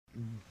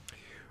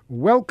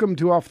Welcome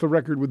to Off the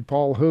Record with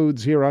Paul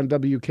Hodes here on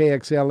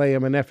WKXL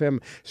AM and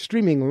FM,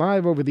 streaming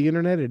live over the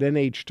internet at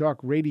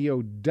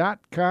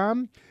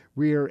nhtalkradio.com.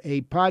 We're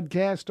a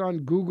podcast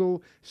on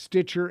Google,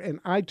 Stitcher,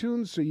 and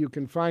iTunes, so you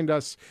can find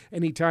us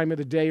any time of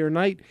the day or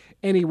night,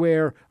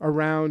 anywhere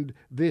around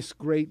this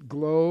great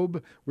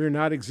globe. We're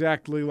not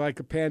exactly like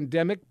a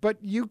pandemic, but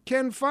you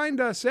can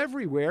find us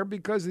everywhere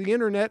because the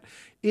internet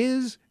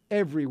is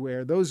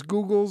everywhere. Those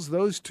Googles,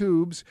 those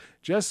tubes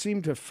just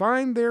seem to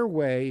find their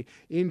way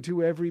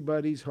into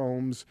everybody's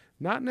homes,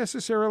 not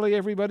necessarily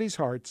everybody's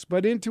hearts,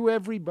 but into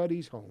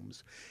everybody's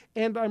homes.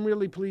 And I'm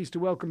really pleased to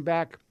welcome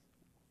back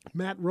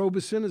Matt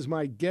Robison as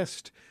my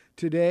guest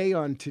today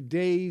on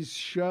today's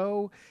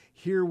show.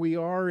 Here we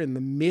are in the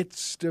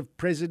midst of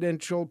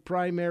presidential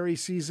primary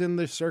season.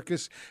 The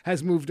circus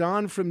has moved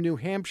on from New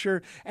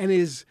Hampshire and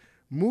is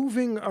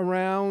moving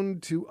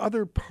around to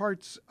other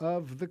parts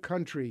of the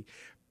country.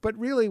 But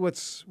really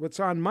what's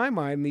on my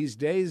mind these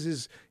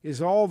days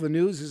is all the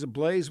news is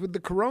ablaze with the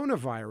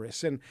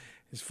coronavirus. And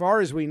as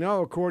far as we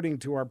know, according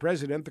to our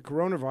president, the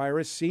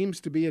coronavirus seems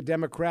to be a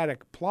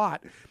Democratic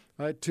plot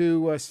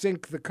to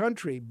sink the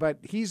country. But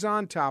he's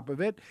on top of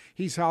it.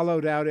 He's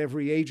hollowed out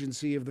every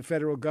agency of the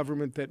federal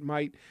government that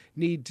might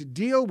need to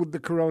deal with the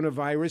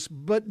coronavirus.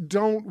 But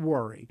don't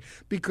worry,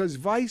 because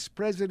Vice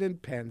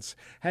President Pence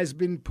has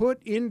been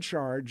put in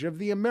charge of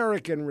the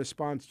American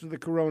response to the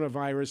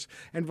coronavirus.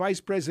 And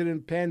Vice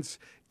President Pence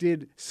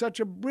did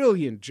such a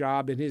brilliant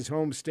job in his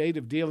home state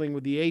of dealing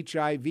with the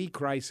HIV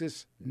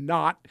crisis,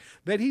 that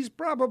he's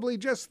probably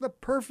just the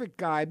perfect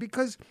guy,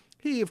 because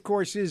he, of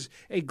course, is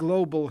a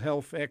global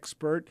health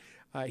expert.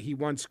 He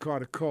once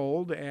caught a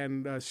cold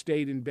and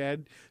stayed in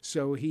bed,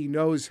 so he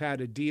knows how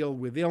to deal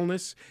with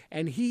illness.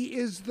 And he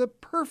is the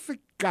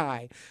perfect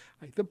guy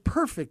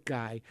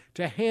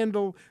to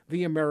handle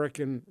the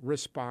American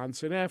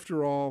response. And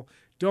after all,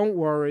 don't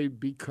worry,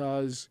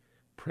 because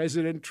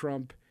President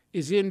Trump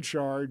is in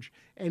charge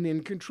and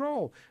in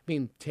control. I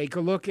mean, take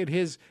a look at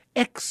his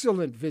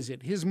excellent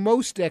visit, his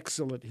most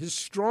excellent, his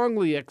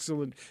strongly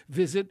excellent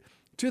visit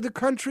to the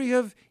country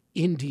of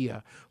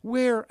India,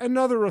 where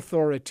another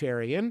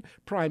authoritarian,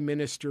 Prime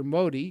Minister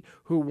Modi,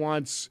 who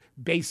wants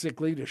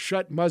basically to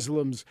shut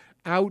Muslims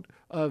out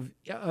of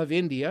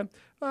India,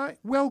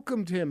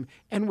 welcomed him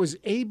and was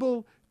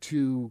able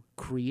to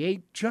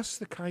create just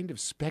the kind of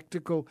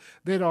spectacle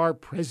that our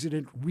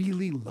president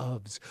really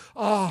loves.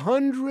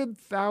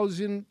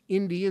 100,000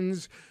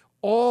 Indians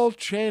all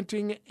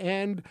chanting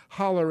and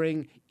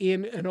hollering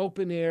in an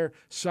open-air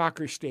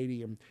soccer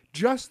stadium.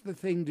 Just the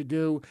thing to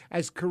do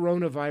as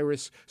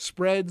coronavirus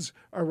spreads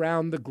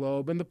around the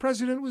globe. And the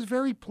president was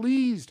very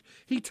pleased.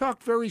 He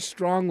talked very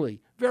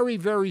strongly, very,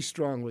 very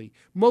strongly,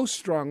 most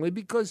strongly,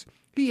 because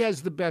he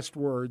has the best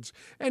words.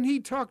 And he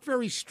talked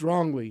very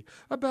strongly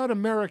about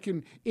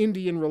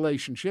American-Indian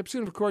relationships.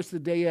 And, of course, the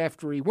day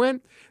after he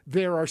went,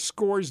 there are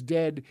scores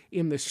dead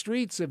in the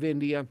streets of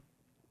India.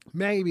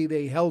 Maybe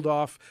they held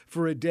off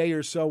for a day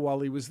or so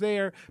while he was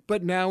there,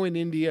 but now in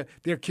India,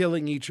 they're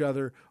killing each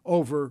other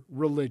over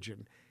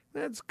religion.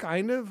 That's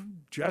kind of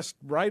just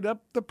right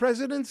up the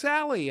president's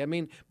alley. I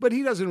mean, but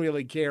he doesn't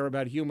really care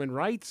about human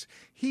rights.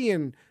 He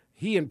and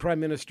Prime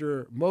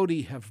Minister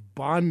Modi have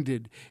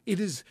bonded. It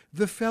is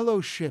the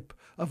fellowship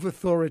of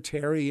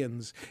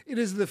authoritarians. It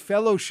is the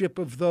fellowship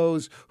of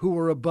those who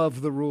are above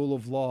the rule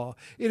of law.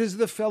 It is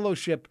the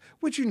fellowship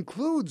which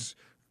includes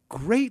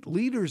great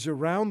leaders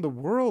around the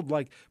world,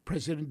 like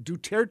President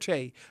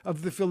Duterte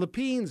of the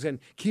Philippines and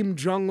Kim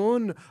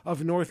Jong-un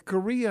of North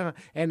Korea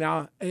and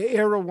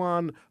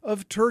Erdogan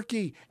of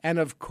Turkey, and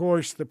of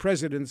course the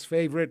president's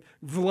favorite,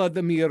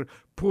 Vladimir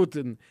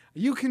Putin.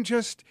 You can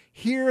just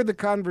hear the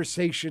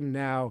conversation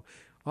now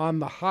on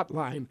the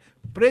hotline.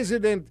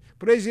 President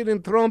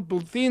Trump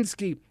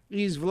Putinsky,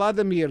 is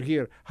Vladimir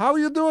here. How are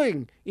you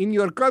doing? In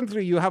your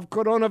country, you have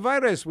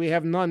coronavirus. We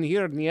have none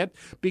here yet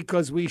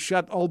because we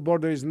shut all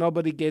borders.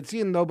 Nobody gets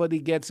in, nobody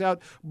gets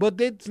out.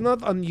 But it's not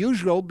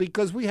unusual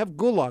because we have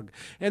Gulag.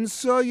 And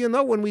so,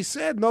 when we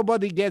said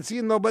nobody gets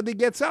in, nobody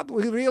gets out,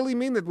 we really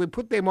mean it. We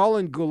put them all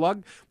in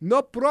Gulag.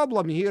 No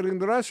problem here in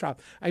Russia.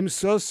 I'm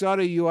so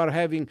sorry you are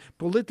having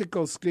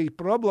political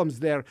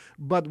problems there,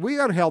 but we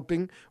are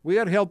helping. We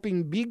are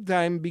helping big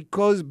time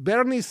because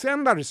Bernie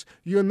Sanders,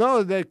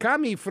 the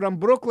commie from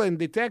Brooklyn,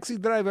 the taxi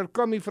driver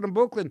coming from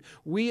Brooklyn,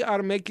 we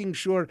are making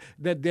sure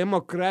that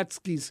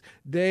Democratskis,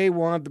 they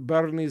want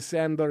Bernie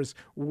Sanders.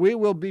 We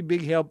will be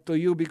big help to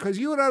you because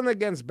you run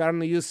against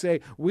Bernie. You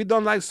say, we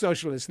don't like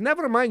socialists.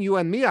 Never mind, you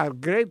and me are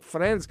great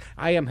friends.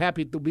 I am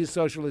happy to be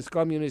socialist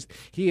communist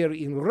here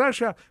in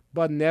Russia,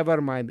 but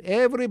never mind.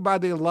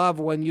 Everybody love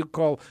when you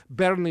call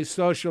Bernie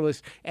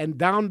socialist, and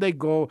down they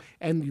go,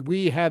 and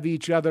we have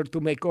each other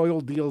to make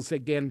oil deals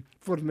again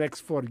for the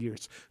next 4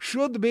 years.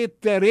 Should be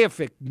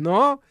terrific,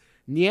 no?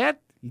 Niet?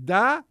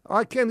 Da?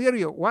 I can't hear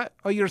you. What?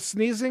 Oh, you're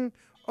sneezing?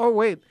 Oh,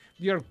 wait.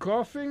 You're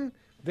coughing?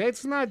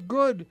 That's not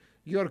good.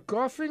 You're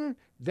coughing?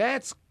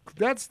 That's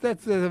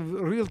the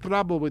real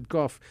trouble with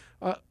cough.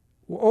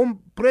 Oh,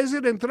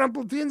 President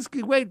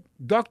Trumpoltinsky, wait,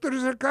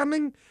 doctors are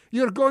coming?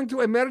 You're going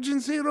to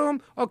emergency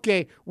room?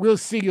 Okay, we'll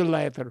see you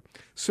later.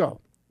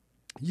 So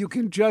you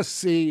can just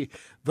see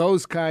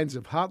those kinds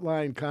of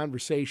hotline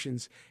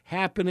conversations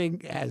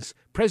happening as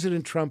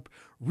President Trump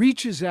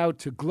reaches out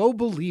to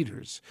global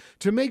leaders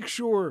to make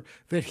sure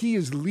that he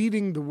is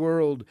leading the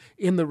world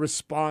in the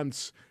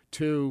response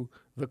to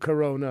the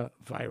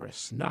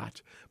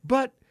coronavirus.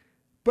 But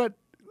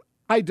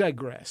I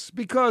digress,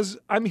 because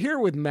I'm here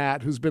with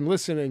Matt, who's been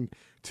listening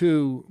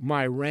to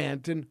my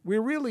rant, and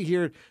we're really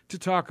here to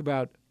talk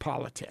about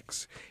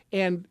politics.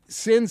 And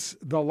since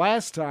the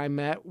last time,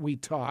 Matt, we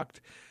talked,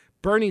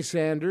 Bernie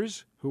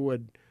Sanders, who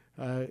had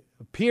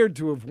appeared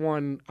to have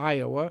won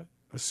Iowa,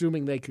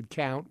 assuming they could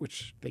count,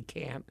 which they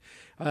can't,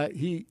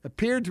 he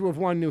appeared to have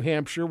won New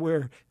Hampshire,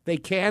 where they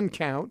can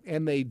count,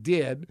 and they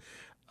did.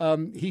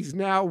 He's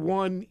now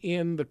won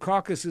in the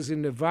caucuses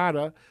in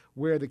Nevada,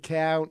 where the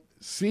count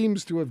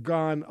seems to have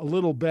gone a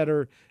little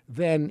better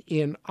than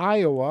in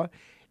Iowa.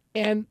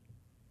 And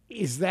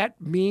does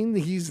that mean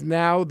he's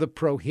now the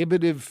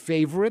prohibitive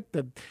favorite,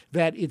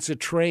 that it's a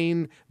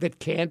train that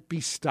can't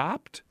be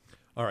stopped?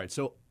 All right,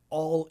 so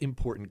all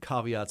important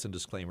caveats and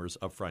disclaimers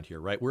up front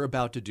here, right? We're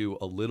about to do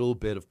a little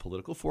bit of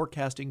political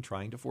forecasting,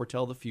 trying to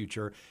foretell the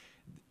future.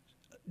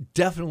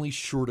 Definitely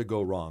sure to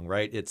go wrong,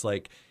 right? It's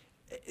like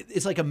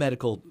a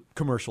medical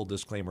commercial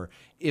disclaimer.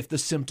 If the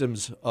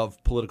symptoms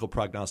of political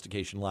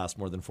prognostication last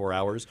more than 4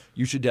 hours,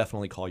 you should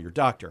definitely call your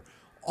doctor.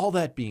 All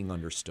that being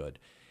understood,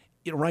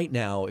 right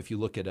now, if you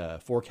look at a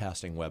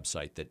forecasting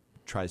website that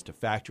tries to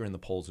factor in the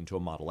polls into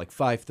a model like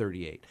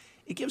 538,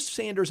 it gives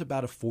Sanders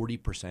about a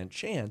 40%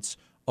 chance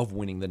of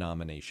winning the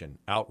nomination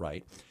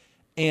outright.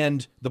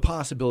 And the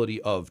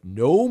possibility of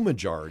no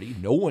majority,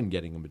 no one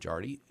getting a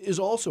majority, is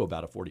also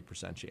about a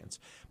 40% chance.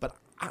 But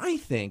I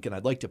think, and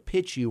I'd like to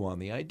pitch you on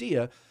the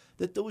idea,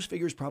 that those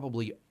figures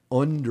probably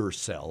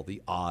undersell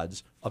the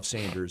odds of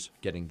Sanders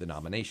getting the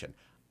nomination.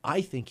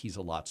 I think he's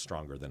a lot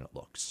stronger than it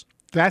looks.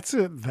 That's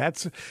a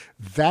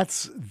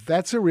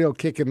real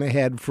kick in the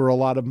head for a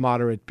lot of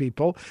moderate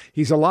people.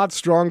 He's a lot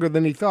stronger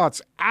than he thought.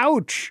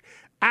 Ouch!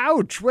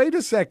 Wait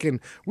a second.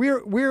 We're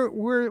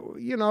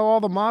all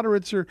the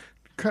moderates are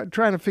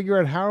trying to figure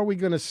out how are we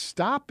going to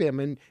stop him,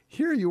 and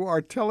here you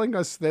are telling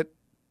us that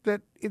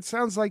it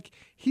sounds like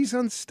he's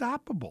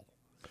unstoppable.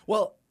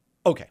 Well,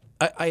 okay,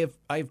 I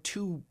have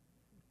two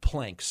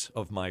planks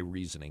of my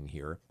reasoning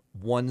here.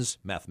 One's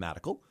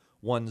mathematical,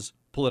 one's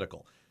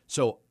political.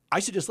 So I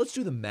suggest let's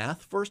do the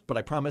math first, but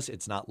I promise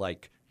it's not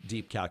like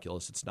deep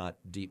calculus. It's not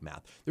deep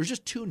math. There's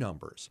just two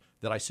numbers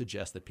that I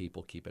suggest that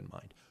people keep in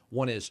mind.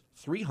 One is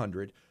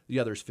 300, the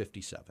other is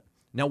 57.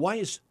 Now, why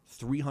is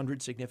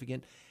 300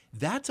 significant?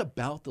 That's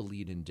about the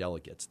lead in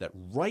delegates that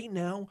right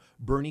now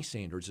Bernie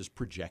Sanders is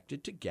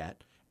projected to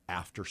get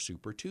after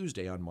Super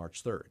Tuesday on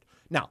March 3rd.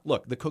 Now,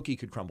 look, the cookie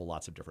could crumble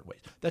lots of different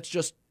ways. That's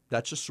just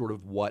sort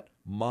of what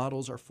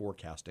models are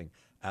forecasting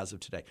as of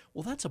today.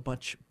 Well, that's a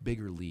much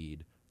bigger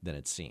lead than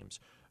it seems.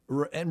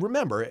 And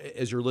remember,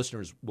 as your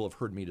listeners will have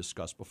heard me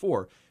discuss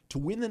before, to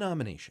win the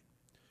nomination,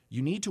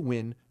 you need to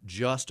win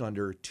just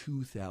under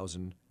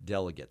 2,000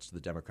 delegates to the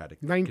Democratic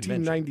Convention.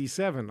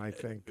 1997, I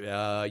think.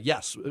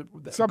 Yes.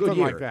 Something good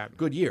year, like that.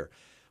 Good year.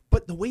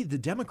 But the way the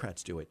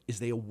Democrats do it is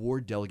they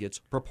award delegates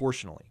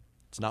proportionally.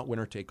 It's not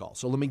winner take all.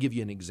 So let me give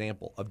you an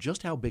example of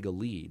just how big a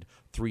lead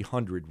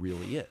 300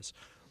 really is.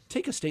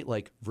 Take a state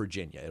like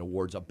Virginia. It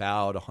awards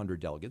about 100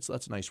 delegates. So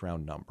that's a nice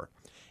round number.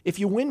 If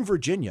you win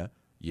Virginia,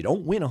 you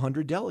don't win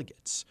 100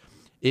 delegates.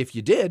 If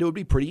you did, it would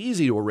be pretty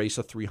easy to erase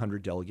a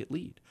 300 delegate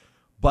lead.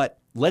 But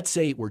let's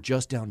say we're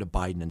just down to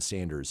Biden and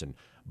Sanders, and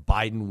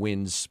Biden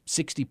wins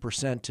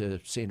 60% to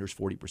Sanders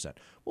 40%.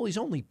 Well, he's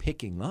only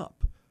picking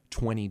up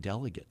 20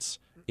 delegates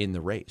in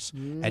the race.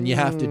 And you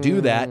have to do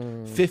that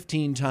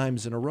 15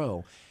 times in a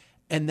row.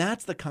 And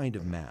that's the kind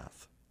of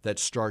math that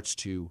starts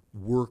to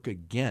work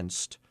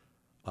against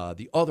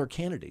the other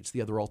candidates,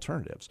 the other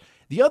alternatives.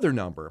 The other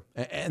number,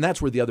 and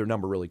that's where the other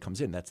number really comes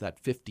in, that's that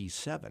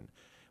 57.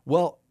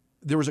 Well,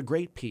 there was a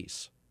great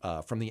piece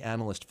from the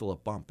analyst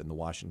Philip Bump in the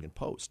Washington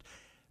Post.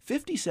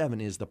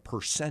 57 is the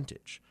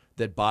percentage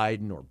that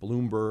Biden or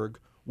Bloomberg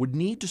would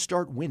need to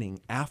start winning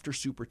after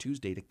Super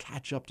Tuesday to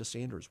catch up to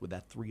Sanders with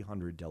that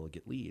 300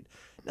 delegate lead.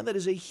 Now, that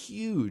is a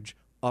huge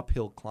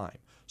uphill climb.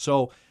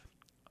 So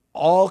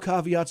all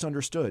caveats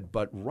understood,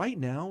 but right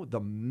now the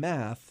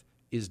math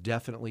is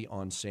definitely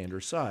on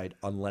Sanders' side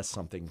unless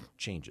something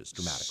changes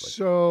dramatically.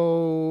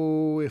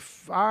 So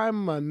if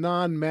I'm a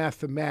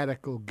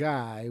non-mathematical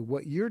guy,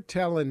 what you're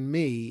telling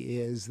me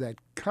is that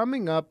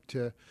coming up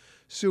to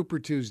Super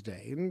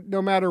Tuesday,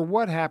 no matter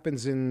what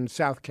happens in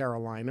South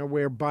Carolina,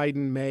 where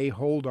Biden may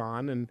hold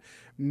on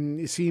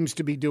and seems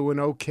to be doing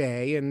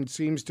okay and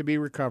seems to be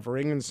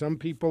recovering, and some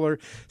people are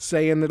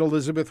saying that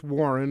Elizabeth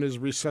Warren has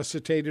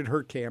resuscitated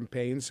her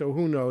campaign, so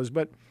who knows.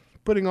 But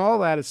putting all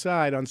that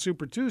aside, on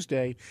Super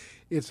Tuesday,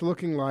 it's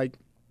looking like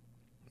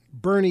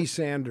Bernie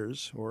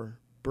Sanders, or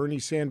Bernie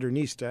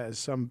Sandernista, as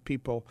some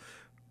people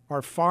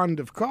are fond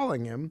of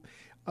calling him,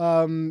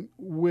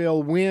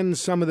 will win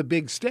some of the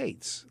big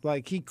states.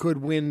 Like he could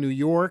win New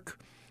York,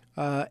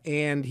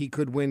 and he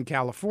could win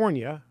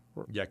California.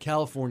 Yeah,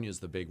 California is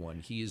the big one.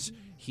 He's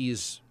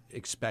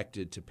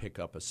expected to pick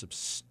up a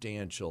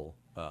substantial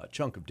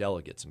chunk of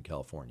delegates in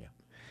California.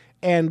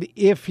 And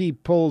if he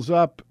pulls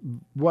up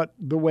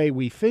the way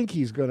we think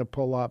he's going to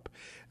pull up,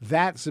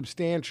 that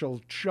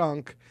substantial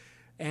chunk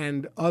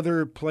and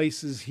other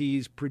places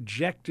he's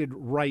projected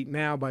right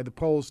now by the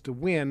polls to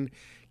win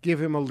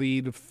give him a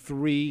lead of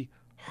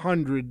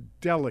 300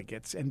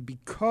 delegates. And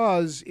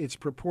because it's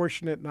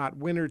proportionate, not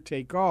winner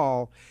take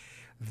all,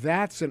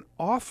 that's an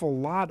awful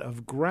lot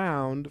of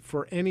ground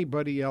for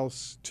anybody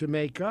else to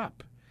make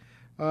up.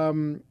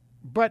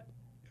 But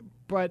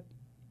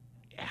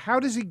how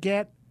does he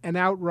get an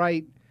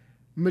outright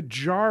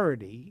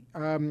majority?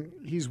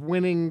 He's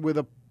winning with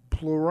a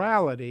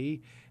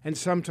plurality and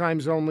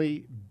sometimes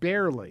only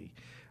barely.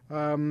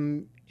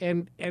 And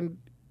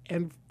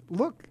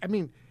look, I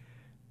mean,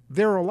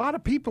 there are a lot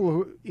of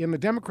people in the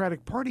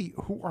Democratic Party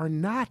who are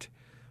not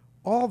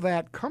all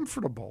that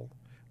comfortable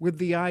with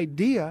the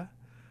idea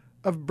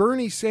of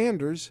Bernie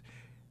Sanders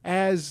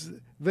as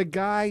the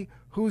guy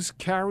who's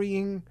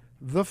carrying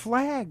the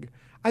flag.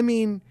 I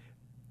mean,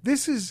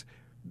 this is,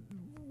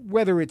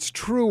 whether it's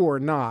true or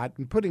not,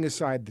 and putting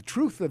aside the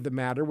truth of the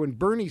matter, when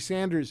Bernie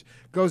Sanders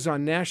goes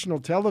on national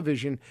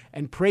television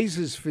and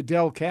praises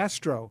Fidel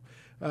Castro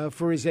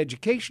for his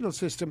educational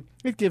system,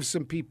 it gives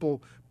some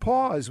people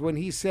pause when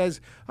he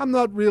says, "I'm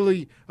not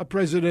really a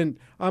president.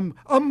 I'm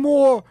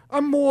more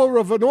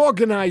of an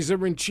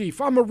organizer in chief.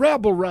 I'm a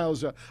rabble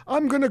rouser.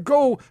 I'm going to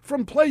go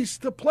from place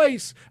to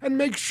place and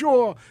make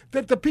sure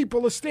that the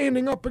people are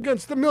standing up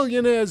against the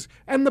millionaires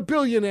and the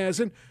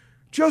billionaires. And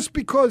just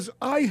because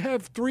I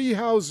have 3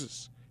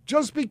 houses,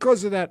 just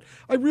because of that,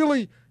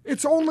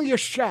 it's only a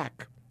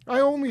shack. I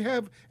only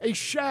have a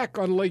shack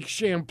on Lake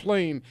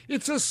Champlain.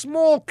 It's a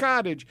small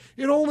cottage.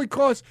 It only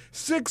costs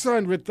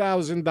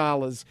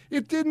 $600,000.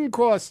 It didn't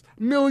cost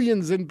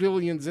millions and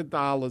billions of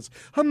dollars.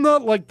 I'm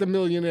not like the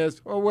millionaires."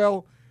 Oh,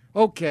 well,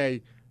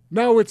 okay.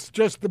 Now it's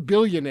just the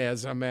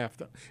billionaires I'm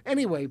after.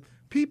 Anyway,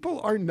 people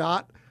are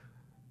not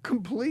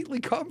completely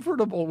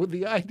comfortable with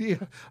the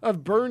idea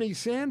of Bernie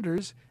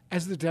Sanders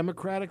as the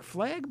Democratic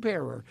flag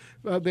bearer.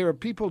 There are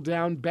people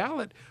down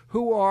ballot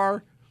who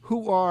are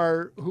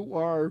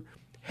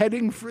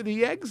heading for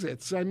the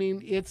exits. I mean,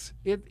 it's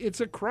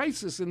a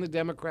crisis in the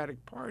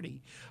Democratic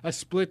Party, a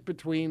split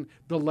between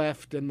the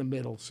left and the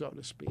middle, so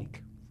to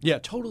speak. Yeah,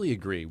 totally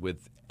agree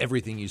with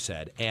everything you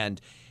said. And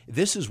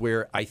this is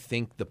where I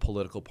think the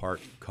political part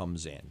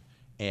comes in.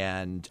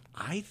 And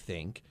I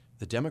think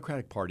the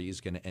Democratic Party is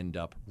going to end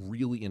up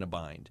really in a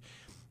bind.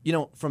 You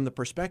know, from the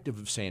perspective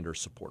of Sanders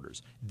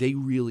supporters, they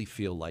really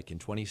feel like in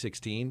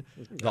 2016,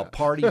 the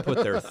party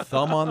put their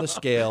thumb on the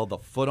scale, the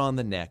foot on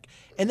the neck,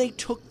 and they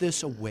took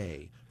this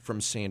away from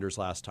Sanders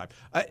last time.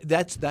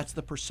 That's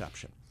the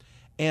perception.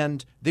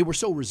 And they were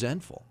so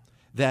resentful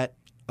that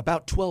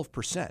about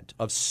 12%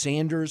 of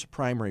Sanders'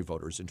 primary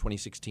voters in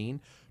 2016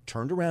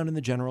 turned around in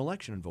the general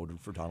election and voted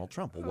for Donald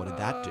Trump. Well, what did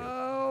that do?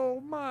 Oh,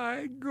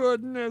 my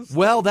goodness.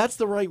 Well, that's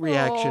the right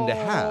reaction to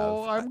have.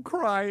 Oh, I'm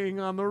crying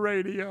on the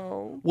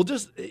radio. Well,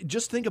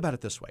 just think about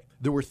it this way.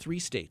 There were 3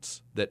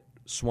 states that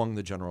swung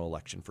the general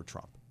election for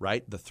Trump,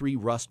 right? The 3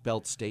 Rust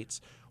Belt states.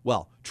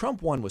 Well,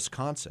 Trump won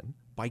Wisconsin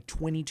by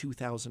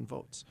 22,000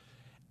 votes,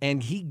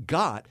 and he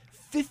got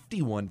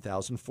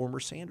 51,000 former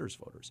Sanders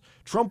voters.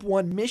 Trump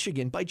won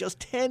Michigan by just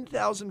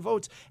 10,000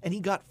 votes, and he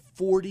got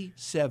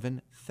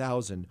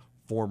 47,000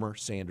 former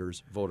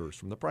Sanders voters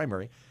from the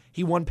primary.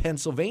 He won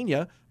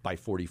Pennsylvania by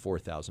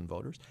 44,000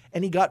 voters,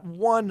 and he got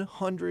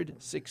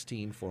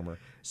 116 former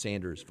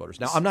Sanders voters.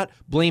 Now, I'm not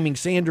blaming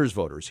Sanders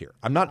voters here.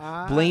 I'm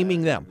not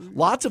blaming them.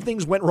 Lots of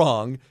things went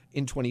wrong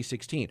in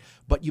 2016,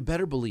 but you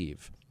better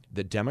believe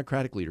the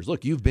Democratic leaders.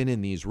 Look, you've been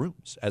in these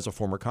rooms as a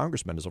former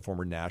congressman, as a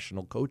former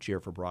national co-chair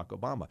for Barack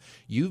Obama.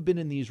 You've been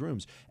in these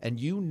rooms, and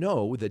you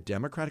know that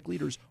Democratic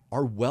leaders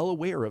are well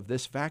aware of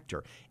this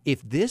factor.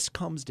 If this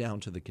comes down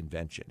to the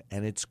convention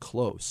and it's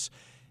close,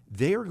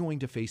 they are going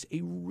to face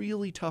a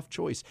really tough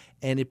choice,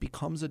 and it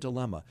becomes a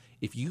dilemma.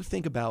 If you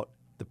think about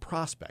the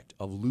prospect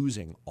of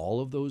losing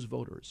all of those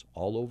voters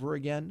all over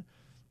again,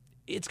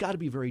 it's got to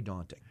be very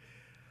daunting.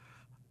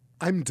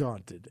 I'm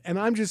daunted, and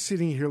I'm just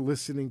sitting here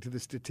listening to the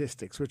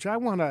statistics, which I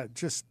want to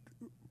just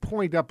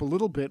point up a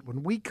little bit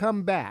when we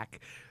come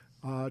back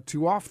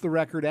to Off the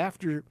Record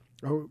after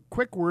a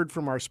quick word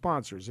from our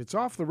sponsors. It's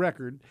Off the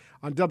Record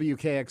on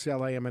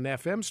WKXL AM and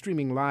FM,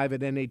 streaming live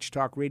at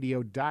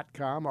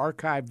nhtalkradio.com,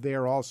 archived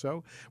there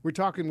also. We're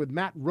talking with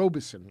Matt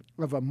Robison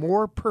of a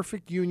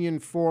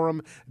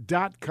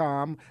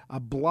moreperfectunionforum.com, a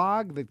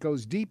blog that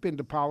goes deep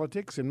into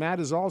politics, and Matt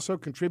is also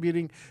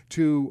contributing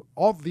to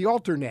the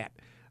Alternet.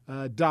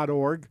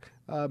 .org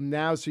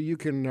now, so you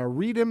can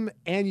read him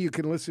and you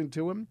can listen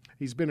to him.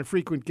 He's been a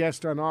frequent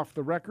guest on Off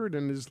the Record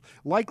and is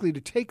likely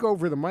to take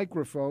over the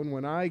microphone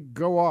when I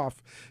go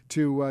off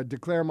to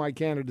declare my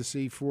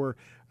candidacy for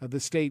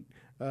the state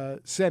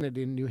Senate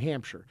in New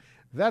Hampshire.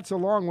 That's a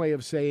long way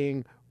of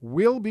saying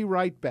we'll be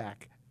right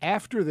back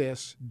after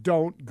this.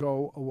 Don't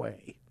go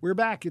away. We're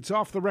back. It's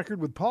Off the Record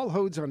with Paul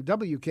Hodes on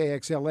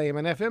WKXL AM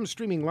and FM,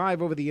 streaming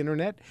live over the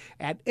internet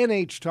at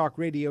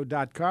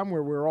nhtalkradio.com,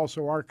 where we're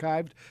also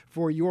archived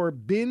for your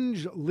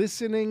binge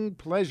listening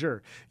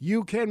pleasure.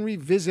 You can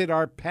revisit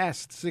our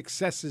past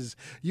successes.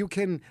 You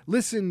can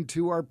listen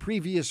to our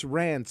previous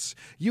rants.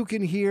 You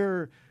can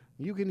hear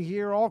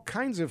all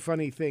kinds of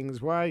funny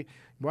things. Why,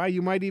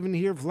 you might even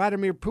hear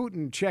Vladimir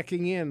Putin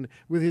checking in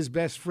with his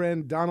best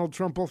friend, Donald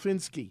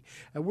Trump-Olfinski.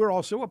 We're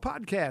also a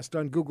podcast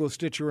on Google,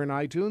 Stitcher, and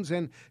iTunes.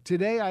 And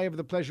today I have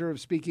the pleasure of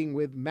speaking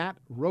with Matt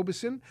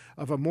Robison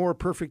of A More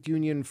Perfect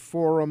Union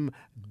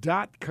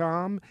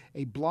Forum.com,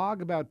 a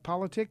blog about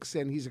politics,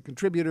 and he's a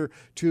contributor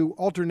to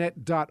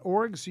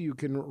alternate.org, so you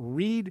can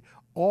read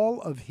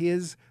all of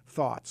his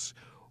thoughts.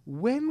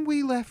 When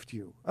we left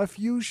you a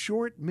few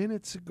short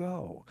minutes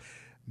ago,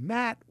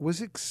 Matt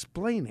was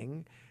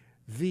explaining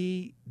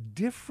the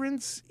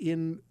difference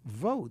in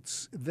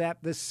votes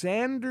that the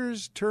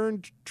Sanders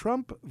turned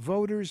Trump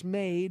voters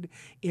made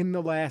in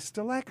the last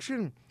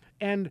election.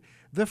 And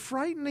the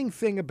frightening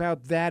thing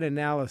about that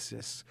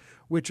analysis,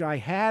 which I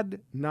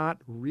had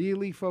not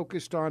really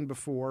focused on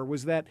before,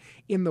 was that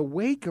in the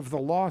wake of the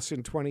loss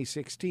in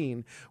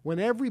 2016, when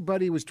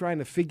everybody was trying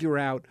to figure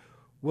out,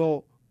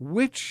 well,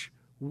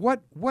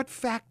 what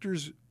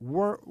factors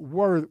were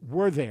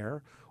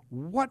there,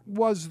 what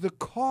was the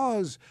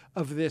cause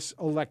of this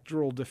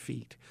electoral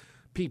defeat?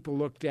 People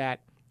looked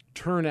at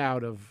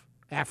turnout of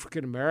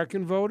African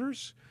American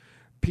voters.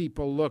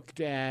 People looked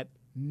at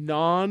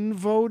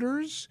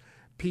non-voters.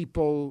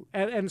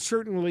 And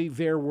certainly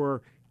there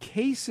were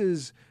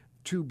cases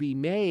to be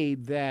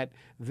made that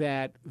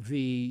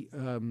the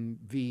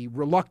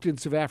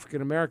reluctance of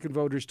African American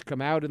voters to come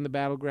out in the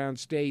battleground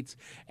states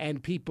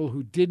and people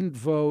who didn't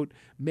vote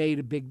made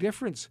a big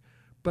difference.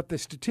 But the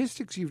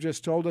statistics you've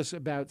just told us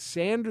about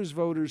Sanders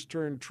voters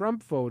turned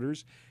Trump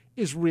voters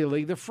is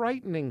really the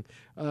frightening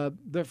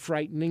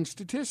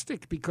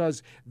statistic,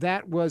 because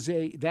that was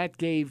the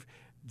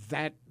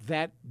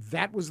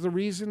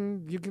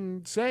reason, you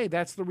can say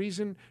that's the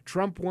reason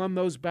Trump won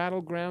those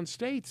battleground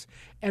states.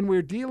 And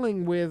we're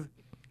dealing with,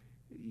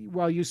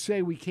 while you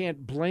say we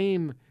can't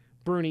blame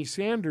Bernie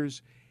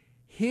Sanders,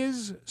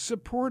 his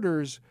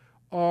supporters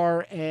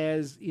are,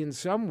 as in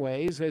some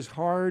ways, as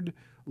hard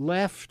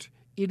left,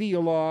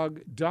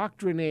 ideologue,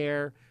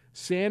 doctrinaire,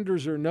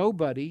 Sanders or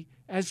nobody,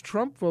 as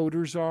Trump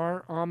voters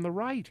are on the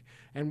right.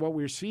 And what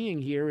we're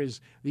seeing here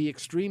is the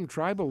extreme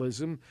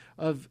tribalism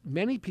of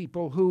many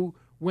people who,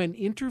 when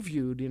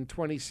interviewed in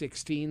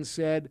 2016,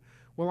 said,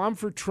 well, I'm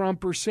for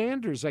Trump or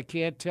Sanders. I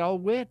can't tell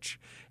which.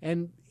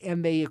 And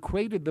they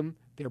equated them.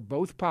 They're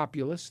both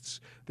populists.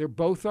 They're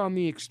both on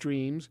the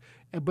extremes,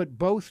 but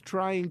both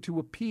trying to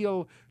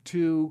appeal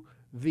to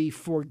the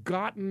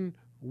forgotten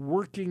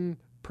working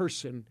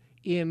person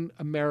in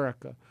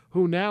America,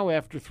 who now,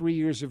 after 3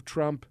 years of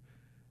Trump,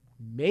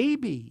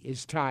 maybe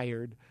is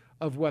tired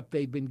of what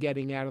they've been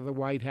getting out of the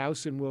White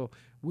House and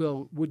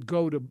would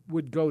go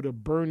to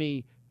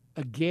Bernie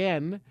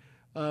again.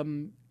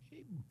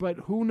 But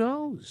who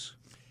knows?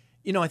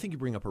 You know, I think you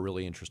bring up a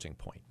really interesting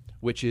point,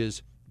 which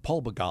is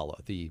Paul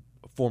Begala, the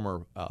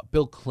former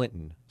Bill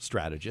Clinton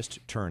strategist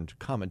turned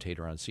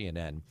commentator on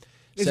CNN.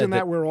 Isn't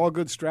that where all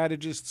good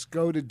strategists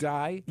go to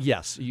die?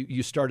 Yes.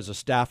 You start as a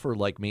staffer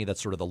like me.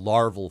 That's sort of the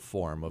larval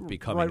form of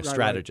becoming a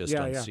strategist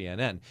on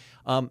CNN.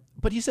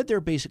 But he said there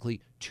are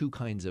basically two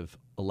kinds of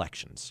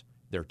elections.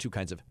 There are two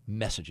kinds of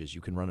messages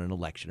you can run an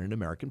election in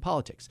American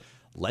politics.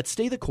 Let's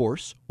stay the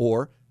course,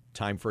 or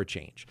time for a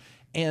change.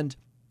 And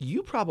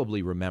you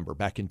probably remember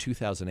back in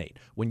 2008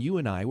 when you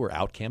and I were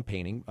out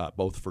campaigning,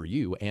 both for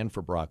you and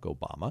for Barack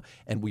Obama,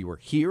 and we were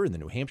here in the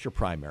New Hampshire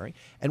primary,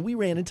 and we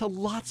ran into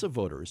lots of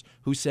voters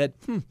who said,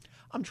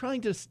 I'm trying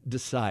to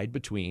decide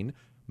between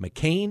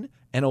McCain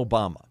and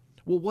Obama.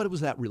 Well, what was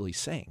that really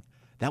saying?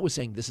 That was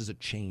saying this is a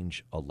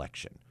change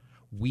election.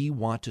 We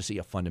want to see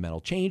a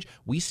fundamental change.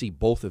 We see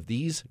both of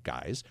these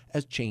guys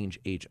as change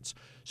agents.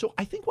 So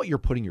I think what you're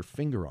putting your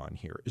finger on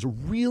here is a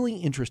really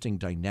interesting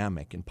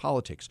dynamic in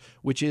politics,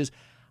 which is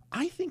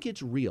I think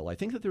it's real. I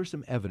think that there's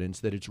some evidence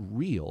that it's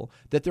real,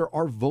 that there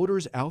are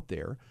voters out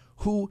there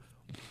who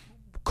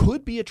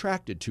could be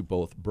attracted to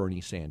both Bernie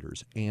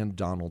Sanders and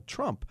Donald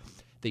Trump.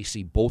 They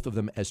see both of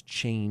them as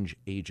change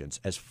agents,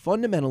 as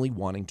fundamentally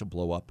wanting to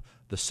blow up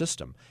the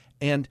system.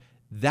 And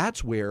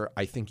that's where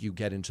I think you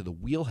get into the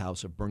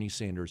wheelhouse of Bernie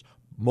Sanders'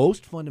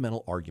 most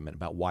fundamental argument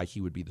about why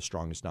he would be the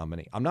strongest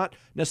nominee. I'm not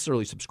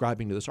necessarily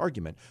subscribing to this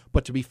argument,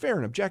 but to be fair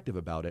and objective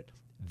about it,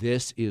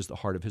 this is the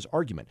heart of his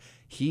argument.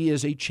 He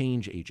is a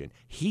change agent.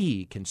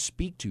 He can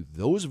speak to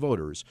those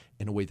voters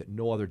in a way that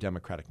no other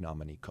Democratic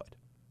nominee could.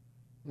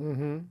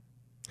 Mm-hmm.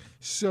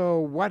 So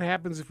what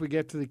happens if we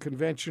get to the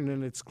convention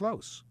and it's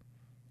close?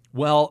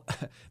 Well,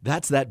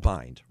 that's that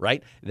bind,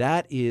 right?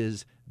 That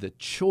is the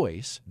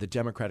choice the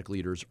Democratic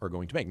leaders are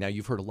going to make. Now,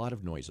 you've heard a lot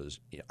of noises.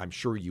 I'm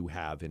sure you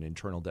have in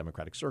internal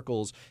Democratic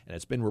circles, and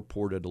it's been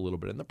reported a little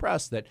bit in the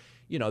press that,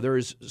 there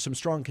is some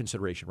strong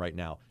consideration right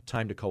now.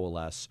 Time to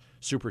coalesce.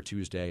 Super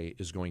Tuesday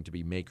is going to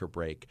be make or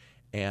break.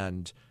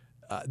 And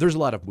there's a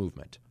lot of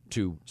movement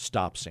to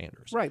stop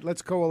Sanders. Right.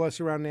 Let's coalesce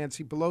around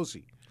Nancy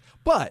Pelosi.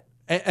 But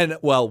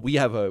well, we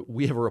have a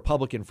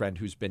Republican friend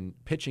who's been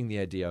pitching the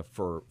idea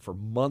for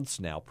months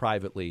now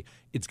privately.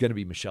 It's going to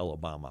be Michelle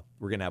Obama.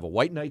 We're going to have a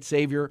white knight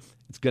savior.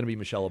 It's going to be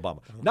Michelle Obama.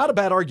 Not a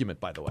bad argument,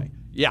 by the way.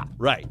 Yeah,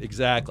 right,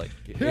 exactly.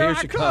 Here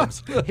she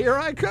comes. Here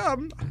I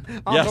come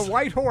on Yes. the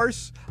white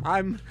horse.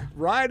 I'm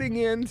riding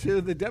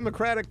into the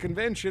Democratic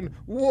convention.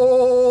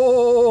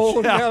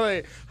 Whoa, Yeah.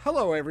 Nelly.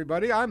 Hello,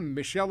 everybody. I'm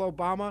Michelle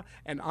Obama,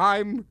 and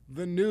I'm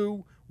the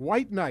new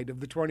white knight of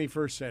the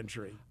 21st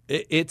century.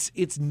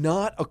 It's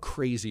not a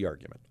crazy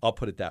argument. I'll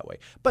put it that way.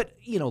 But,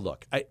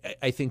 look,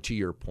 I think to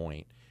your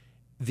point,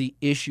 the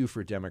issue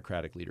for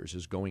Democratic leaders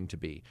is going to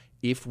be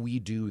if we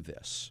do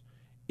this,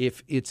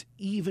 if it's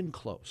even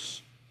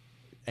close,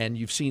 and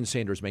you've seen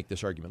Sanders make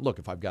this argument, look,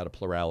 if I've got a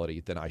plurality,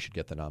 then I should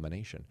get the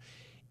nomination.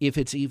 If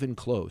it's even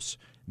close,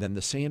 then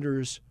the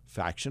Sanders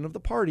faction of the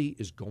party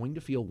is going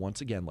to feel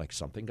once again like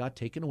something got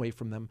taken away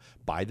from them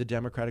by the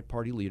Democratic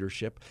Party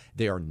leadership.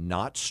 They are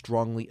not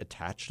strongly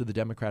attached to the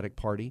Democratic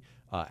Party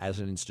as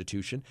an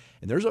institution.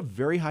 And there's a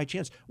very high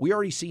chance. We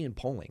already see in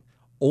polling,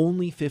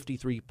 only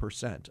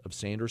 53% of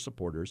Sanders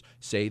supporters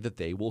say that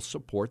they will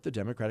support the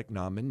Democratic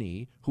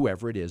nominee,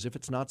 whoever it is, if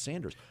it's not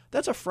Sanders.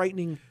 That's a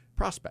frightening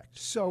prospect.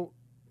 So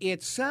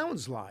it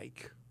sounds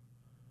like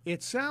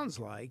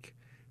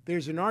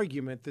there's an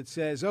argument that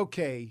says,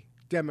 okay,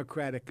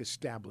 Democratic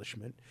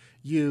establishment,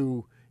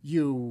 you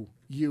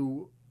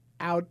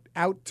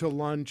out to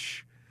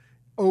lunch,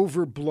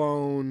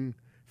 overblown,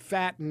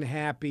 fat and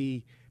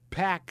happy,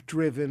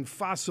 PAC-driven,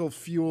 fossil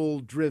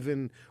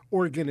fuel-driven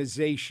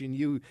organization,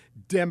 you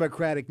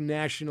Democratic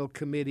National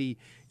Committee,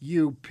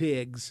 you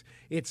pigs.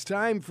 It's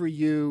time for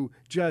you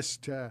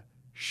just to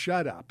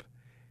shut up,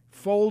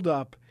 fold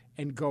up,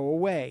 and go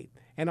away.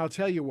 And I'll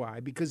tell you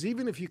why. Because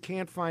even if you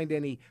can't find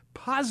any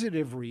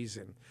positive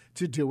reason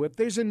to do it,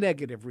 there's a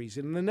negative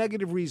reason. And the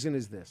negative reason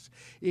is this.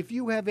 If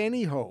you have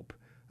any hope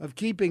of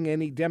keeping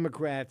any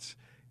Democrats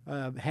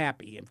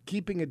happy and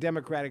keeping a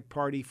Democratic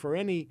Party for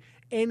any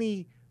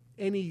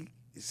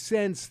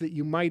sense that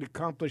you might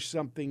accomplish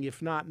something,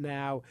 if not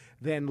now,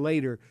 then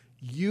later,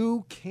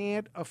 you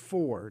can't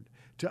afford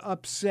to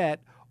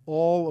upset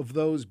all of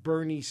those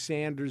Bernie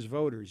Sanders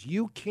voters.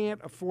 You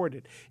can't afford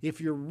it if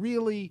you're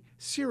really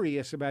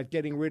serious about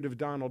getting rid of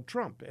Donald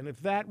Trump. And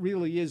if that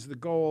really is the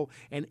goal,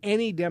 and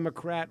any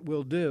Democrat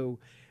will do,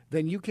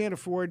 then you can't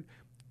afford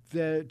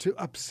to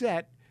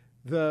upset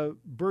the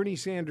Bernie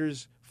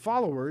Sanders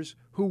followers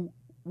who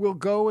will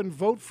go and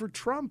vote for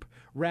Trump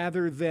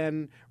rather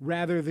than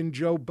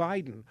Joe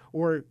Biden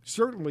or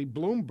certainly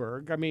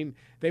Bloomberg. I mean,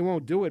 they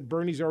won't do it.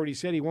 Bernie's already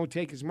said he won't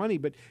take his money,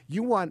 but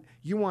you want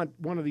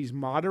one of these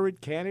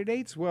moderate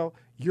candidates? Well,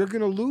 you're going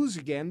to lose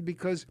again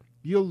because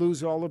you'll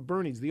lose all of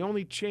Bernie's. The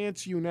only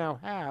chance you now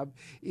have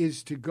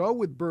is to go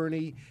with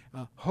Bernie,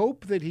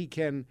 hope that he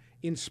can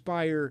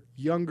inspire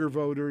younger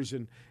voters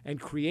and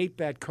create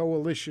that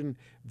coalition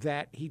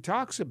that he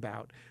talks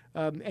about.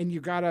 And you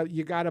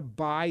gotta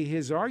buy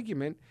his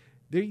argument.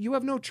 You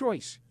have no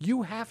choice.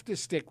 You have to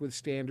stick with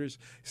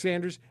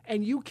Sanders,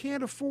 and you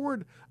can't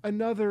afford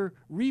another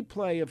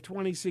replay of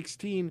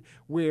 2016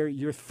 where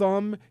your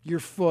thumb, your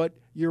foot,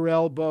 your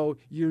elbow,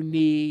 your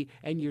knee,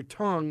 and your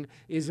tongue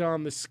is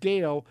on the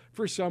scale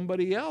for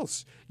somebody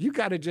else. You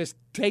got to just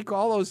take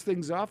all those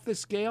things off the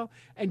scale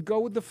and go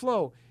with the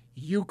flow.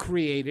 You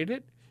created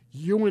it.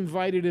 You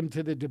invited him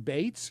to the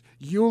debates.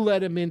 You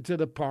let him into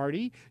the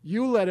party.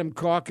 You let him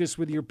caucus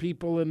with your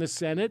people in the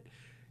Senate.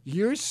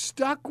 You're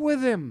stuck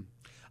with him.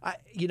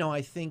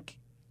 I think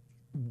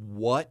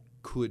what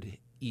could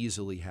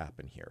easily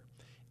happen here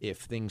if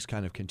things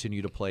kind of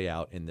continue to play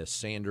out in this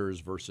Sanders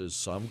versus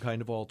some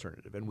kind of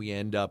alternative, and we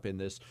end up in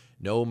this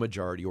no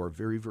majority or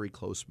very, very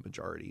close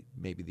majority,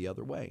 maybe the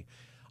other way,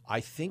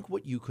 I think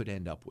what you could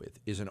end up with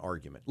is an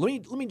argument.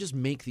 Let me just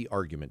make the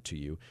argument to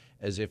you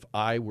as if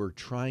I were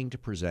trying to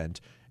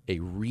present a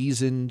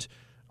reasoned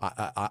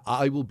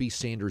I will be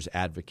Sanders'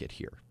 advocate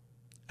here.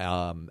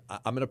 I'm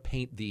going to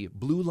paint the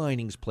Blue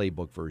Linings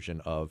playbook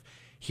version of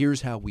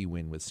here's how we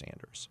win with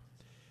Sanders.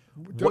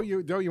 Don't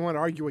you want to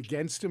argue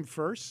against him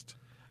first?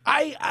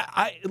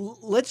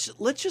 Let's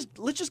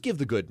just give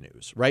the good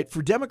news, right?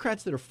 For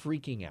Democrats that are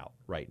freaking out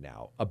right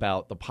now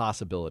about the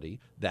possibility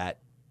that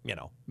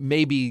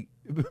maybe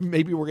we're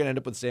going to end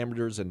up with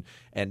Sanders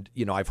and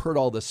I've heard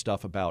all this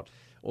stuff about,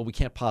 well, we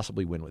can't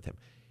possibly win with him.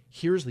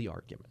 Here's the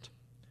argument.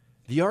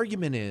 The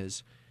argument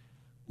is,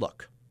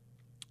 look,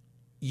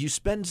 you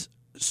spend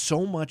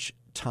so much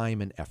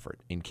time and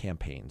effort in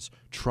campaigns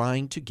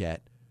trying to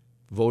get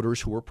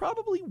voters who are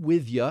probably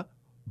with you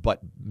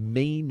but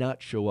may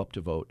not show up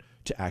to vote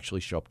to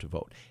actually show up to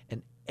vote.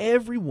 And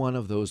every one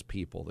of those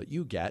people that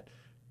you get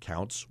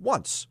counts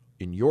once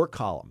in your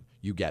column.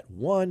 You get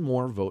one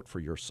more vote for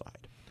your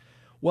side.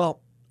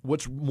 Well,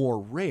 what's more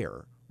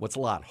rare, what's a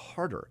lot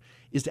harder,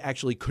 is to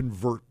actually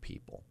convert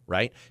people,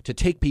 right? To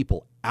take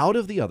people out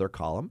of the other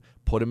column,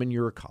 put them in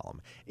your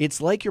column.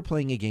 It's like you're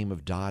playing a game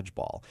of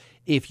dodgeball.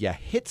 If you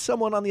hit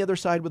someone on the other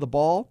side with a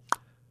ball,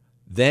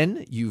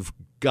 then you've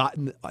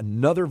gotten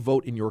another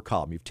vote in your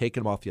column. You've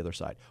taken them off the other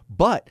side.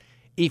 But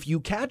if you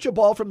catch a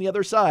ball from the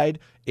other side,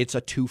 it's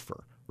a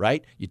twofer,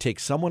 right? You take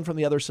someone from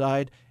the other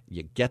side,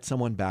 you get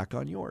someone back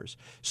on yours.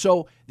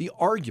 So the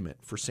argument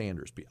for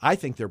Sanders, I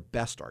think their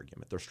best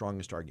argument, their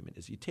strongest argument,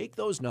 is you take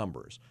those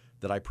numbers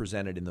that I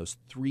presented in those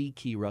 3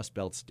 key Rust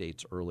Belt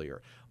states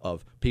earlier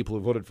of people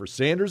who voted for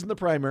Sanders in the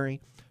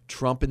primary,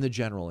 Trump in the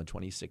general in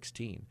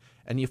 2016,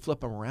 and you flip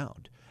them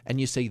around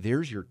and you say,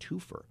 there's your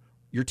twofer.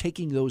 You're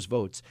taking those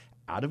votes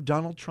out of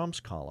Donald Trump's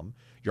column.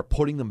 You're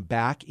putting them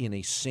back in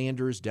a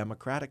Sanders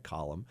Democratic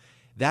column.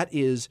 That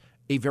is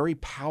a very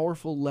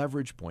powerful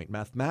leverage point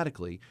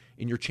mathematically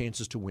in your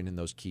chances to win in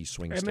those key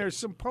swing states. And there's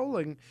some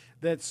polling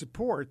that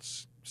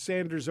supports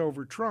Sanders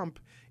over Trump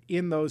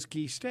in those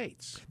key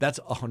states. That's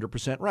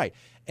 100% right.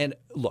 And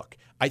look,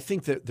 I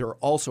think that there are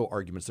also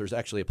arguments. There's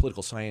actually a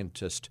political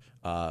scientist,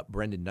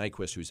 Brendan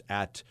Nyquist, who's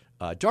at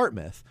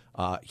Dartmouth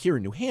here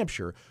in New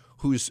Hampshire,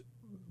 who's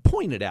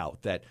pointed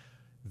out that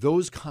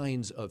those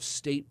kinds of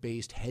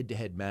state-based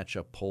head-to-head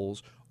matchup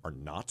polls are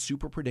not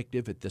super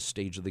predictive at this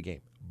stage of the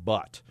game.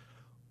 But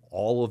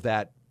all of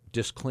that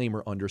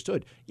disclaimer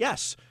understood.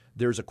 Yes,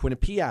 there's a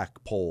Quinnipiac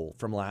poll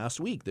from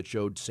last week that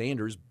showed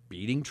Sanders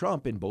beating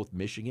Trump in both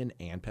Michigan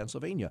and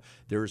Pennsylvania.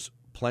 There's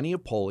plenty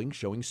of polling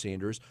showing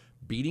Sanders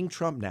beating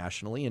Trump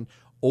nationally, and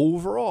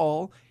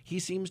overall, he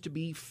seems to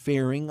be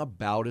faring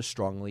about as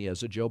strongly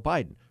as a Joe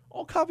Biden.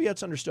 All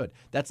caveats understood.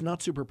 That's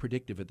not super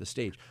predictive at this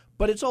stage,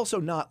 but it's also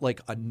not like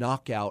a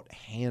knockout,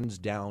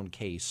 hands-down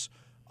case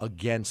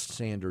against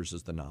Sanders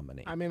as the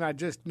nominee. I mean,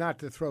 not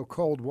to throw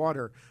cold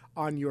water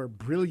on your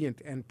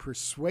brilliant and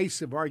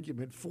persuasive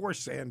argument for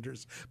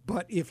Sanders,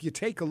 but if you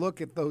take a look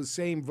at those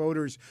same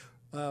voters,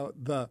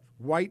 the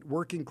white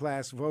working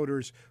class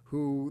voters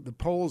who the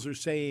polls are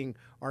saying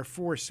are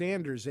for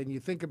Sanders, and you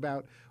think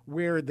about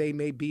where they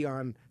may be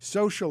on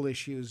social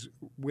issues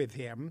with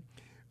him,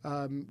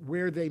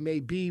 where they may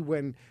be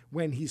when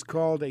he's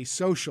called a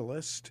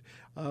socialist,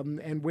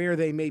 and where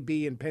they may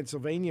be in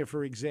Pennsylvania,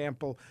 for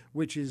example,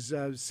 which is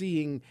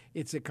seeing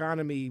its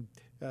economy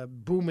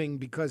booming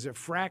because of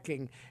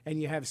fracking,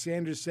 and you have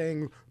Sanders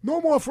saying, no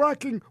more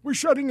fracking, we're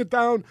shutting it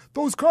down.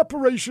 Those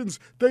corporations,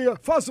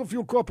 fossil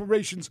fuel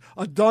corporations,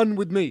 are done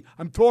with me.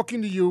 I'm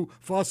talking to you,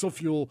 fossil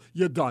fuel,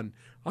 you're done.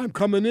 I'm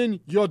coming in,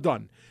 you're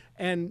done.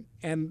 And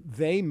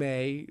that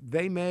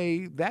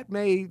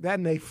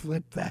may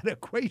flip that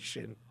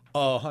equation.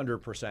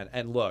 100%.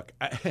 And look,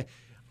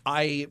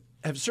 I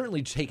have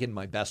certainly taken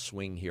my best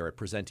swing here at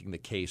presenting the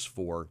case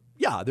for,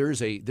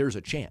 there's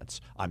a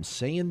chance. I'm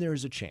saying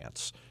there's a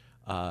chance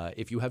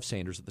if you have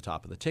Sanders at the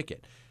top of the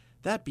ticket.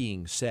 That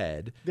being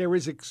said, there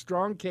is a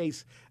strong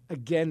case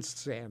against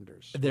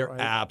Sanders. There right?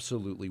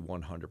 Absolutely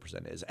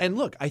 100% is. And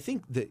look, I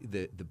think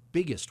the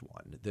biggest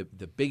one,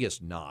 the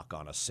biggest knock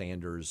on a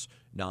Sanders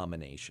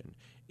nomination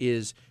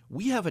is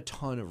we have a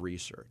ton of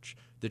research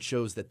that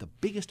shows that the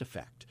biggest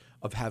effect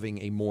of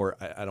having a more,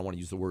 I don't want to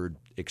use the word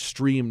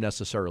extreme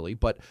necessarily,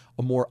 but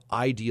a more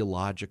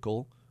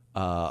ideological,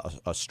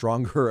 a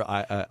stronger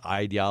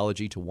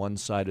ideology to one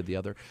side or the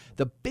other,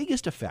 the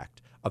biggest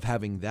effect of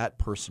having that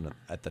person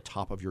at the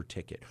top of your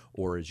ticket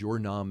or as your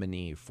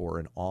nominee for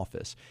an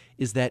office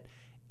is that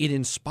it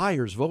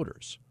inspires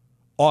voters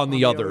on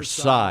the other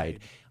side.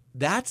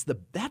 That's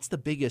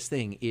the biggest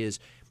thing is,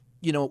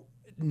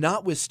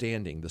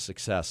 notwithstanding the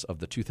success of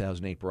the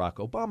 2008 Barack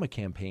Obama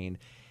campaign,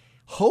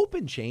 hope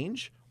and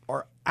change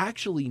are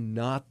actually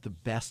not the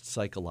best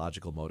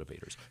psychological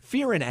motivators.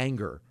 Fear and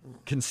anger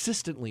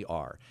consistently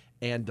are.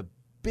 And the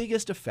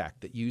biggest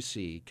effect that you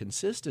see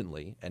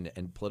consistently, and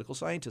political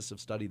scientists have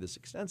studied this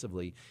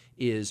extensively,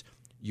 is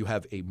you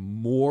have a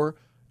more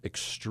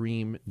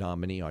extreme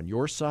nominee on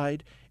your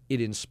side.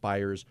 It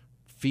inspires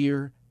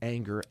fear,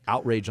 anger,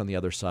 outrage on the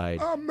other side.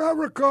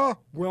 America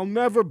will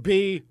never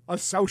be a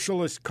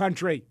socialist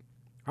country.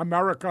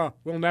 America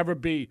will never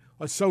be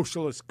a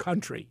socialist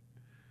country.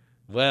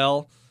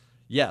 Well,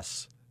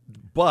 yes,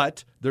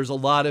 but there's a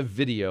lot of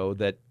video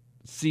that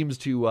seems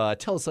to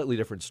tell a slightly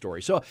different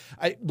story. So,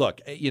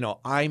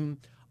 I'm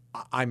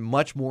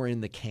much more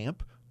in the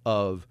camp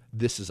of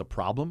this is a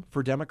problem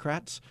for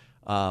Democrats.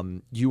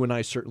 You and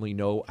I certainly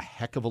know a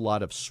heck of a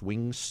lot of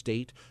swing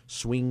state,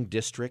 swing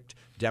district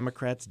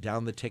Democrats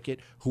down the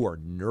ticket who are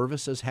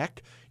nervous as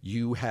heck.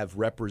 You have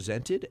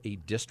represented a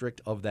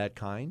district of that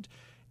kind.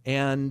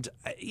 And,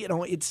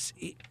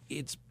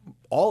 it's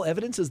all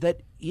evidence is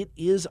that it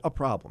is a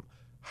problem.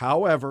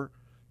 However,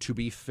 to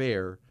be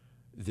fair,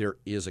 there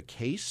is a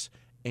case,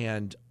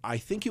 and I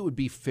think it would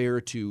be fair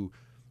to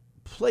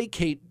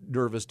placate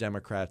nervous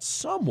Democrats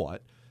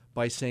somewhat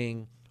by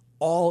saying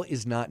all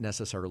is not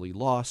necessarily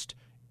lost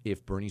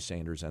if Bernie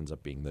Sanders ends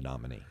up being the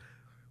nominee.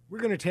 We're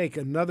going to take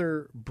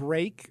another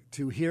break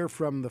to hear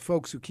from the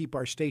folks who keep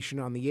our station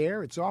on the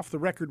air. It's Off the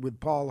Record with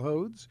Paul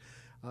Hodes.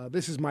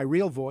 This is my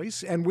real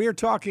voice, and we're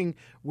talking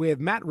with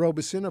Matt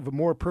Robison of A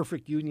More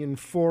Perfect Union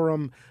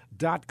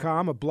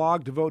Forum.com, a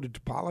blog devoted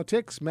to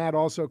politics. Matt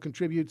also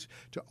contributes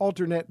to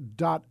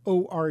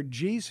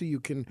alternate.org, so you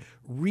can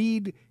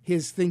read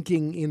his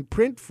thinking in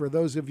print for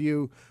those of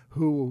you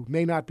who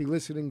may not be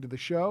listening to the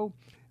show.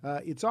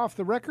 It's Off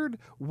the Record.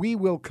 We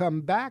will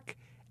come back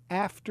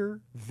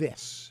after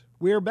this.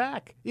 We're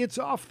back. It's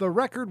Off the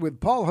Record with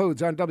Paul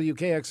Hodes on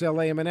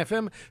WKXL AM and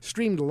FM,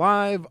 streamed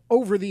live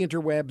over the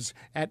interwebs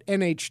at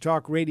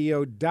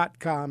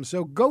nhtalkradio.com.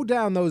 So go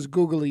down those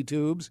googly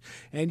tubes,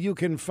 and you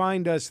can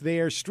find us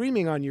there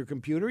streaming on your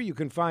computer. You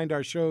can find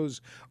our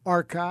shows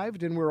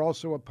archived, and we're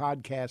also a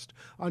podcast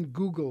on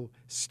Google,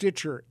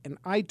 Stitcher,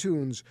 and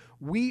iTunes.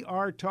 We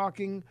are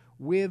talking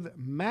with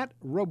Matt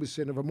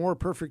Robison of A More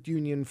Perfect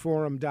Union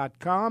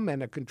Forum.com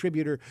and a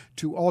contributor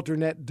to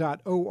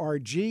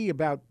alternate.org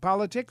about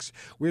politics.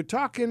 We're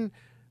talking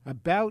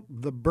about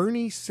the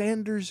Bernie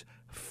Sanders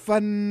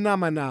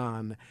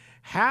phenomenon.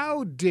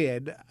 How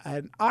did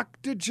an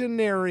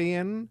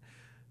octogenarian,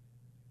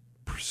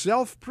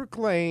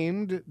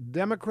 self-proclaimed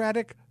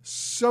Democratic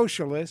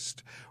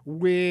socialist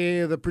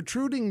with a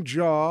protruding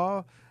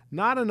jaw,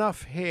 not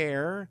enough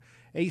hair,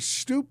 a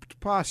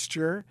stooped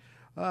posture,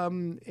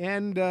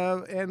 and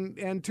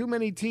too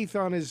many teeth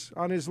on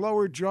his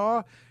lower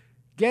jaw,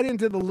 get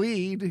into the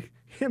lead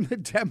in the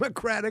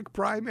Democratic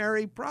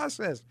primary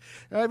process?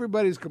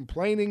 Everybody's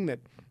complaining that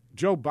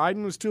Joe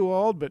Biden was too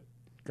old, but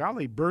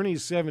golly,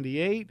 Bernie's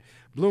 78,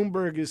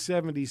 Bloomberg is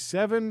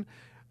 77,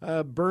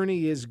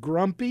 Bernie is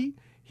grumpy,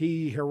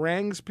 he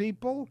harangues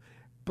people,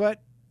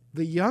 but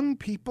the young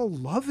people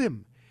love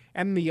him,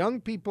 and the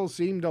young people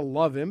seem to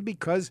love him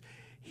because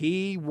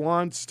he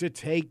wants to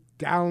take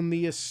down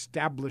the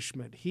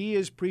establishment. He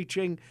is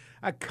preaching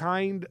a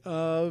kind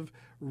of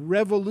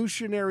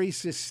revolutionary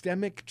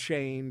systemic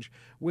change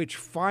which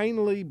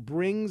finally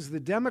brings the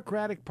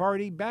Democratic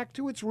Party back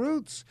to its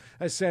roots,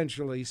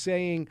 essentially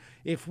saying,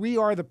 if we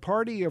are the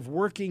party of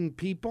working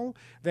people,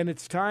 then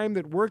it's time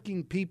that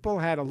working people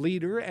had a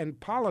leader and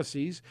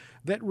policies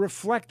that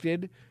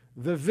reflected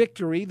the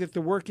victory that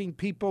the working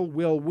people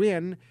will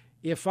win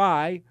if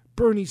I,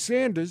 Bernie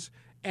Sanders,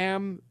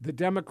 am the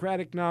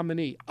Democratic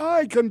nominee.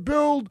 I can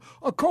build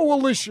a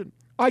coalition.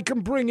 I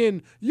can bring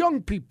in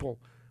young people,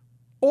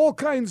 all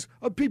kinds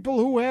of people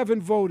who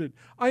haven't voted.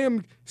 I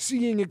am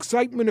seeing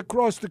excitement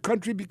across the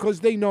country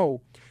because they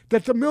know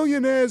that the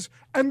millionaires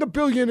and the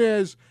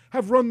billionaires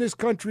have run this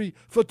country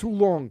for too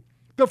long.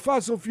 The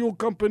fossil fuel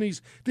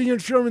companies, the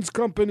insurance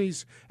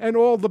companies, and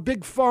all the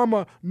big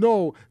pharma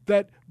know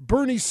that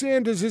Bernie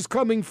Sanders is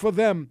coming for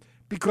them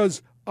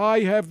because I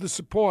have the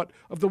support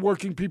of the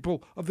working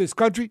people of this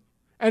country.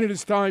 And it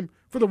is time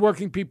for the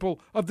working people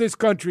of this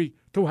country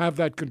to have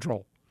that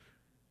control.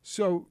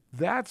 So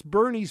that's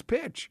Bernie's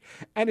pitch.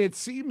 And it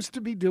seems to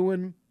be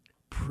doing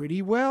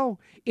pretty well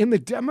in the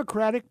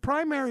Democratic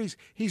primaries.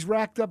 He's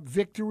racked up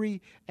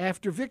victory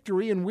after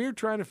victory, and we're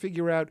trying to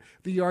figure out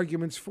the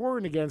arguments for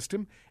and against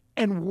him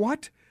and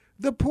what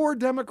the poor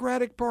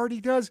Democratic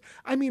Party does.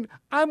 I mean,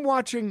 I'm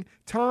watching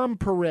Tom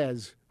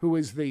Perez, who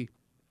is the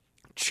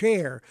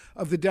chair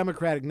of the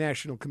Democratic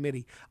National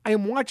Committee. I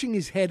am watching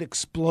his head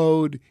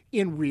explode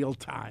in real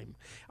time.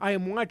 I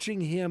am watching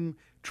him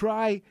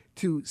try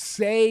to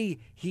say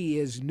he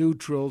is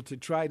neutral, to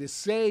try to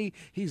say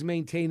he's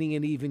maintaining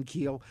an even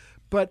keel.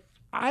 But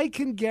I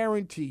can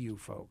guarantee you,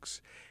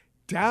 folks,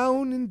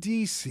 down in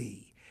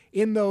D.C.,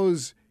 in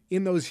those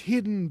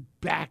hidden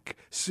back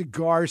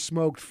cigar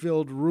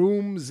smoke-filled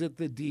rooms at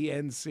the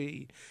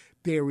DNC,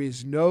 there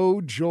is no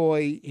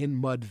joy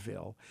in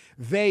Mudville.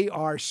 They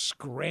are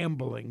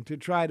scrambling to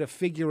try to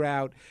figure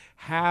out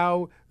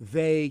how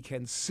they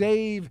can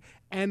save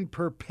and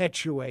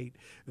perpetuate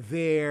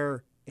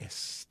their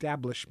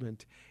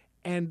establishment.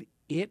 And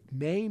it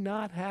may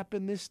not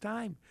happen this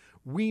time.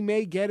 We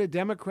may get a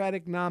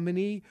Democratic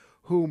nominee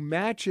who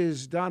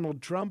matches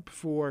Donald Trump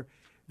for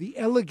the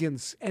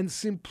elegance and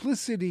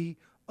simplicity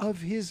of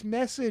his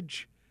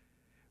message,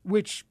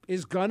 which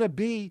is going to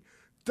be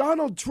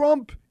Donald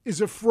Trump is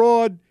a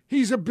fraud.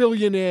 He's a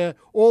billionaire.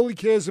 All he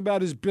cares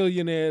about is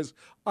billionaires.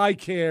 I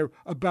care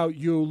about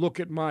you. Look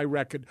at my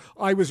record.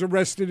 I was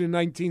arrested in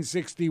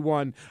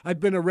 1961. I've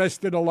been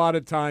arrested a lot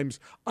of times.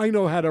 I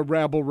know how to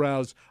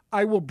rabble-rouse.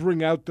 I will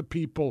bring out the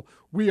people.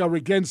 We are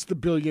against the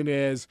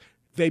billionaires.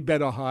 They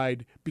better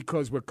hide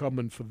because we're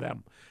coming for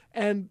them.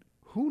 And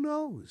who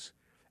knows?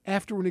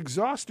 After an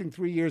exhausting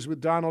 3 years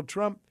with Donald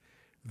Trump,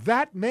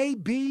 that may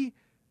be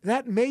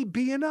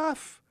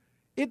enough.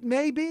 It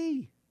may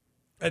be.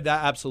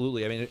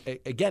 Absolutely. I mean,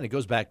 again, it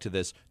goes back to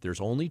this.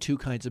 There's only two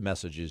kinds of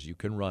messages you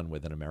can run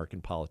within American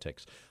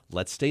politics.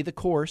 Let's stay the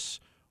course,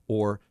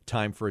 or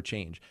time for a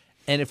change.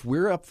 And if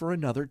we're up for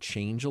another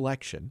change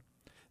election,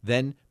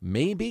 then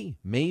maybe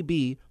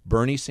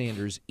Bernie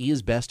Sanders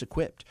is best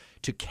equipped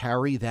to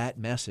carry that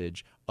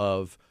message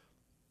of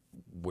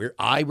where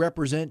I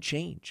represent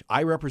change.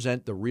 I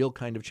represent the real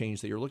kind of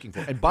change that you're looking for.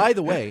 And by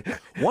the way,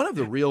 one of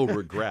the real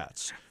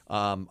regrets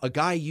A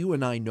guy you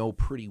and I know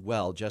pretty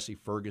well, Jesse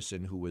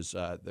Ferguson, who was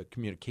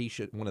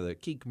one of the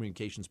key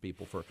communications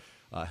people for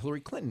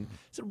Hillary Clinton,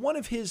 said one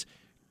of his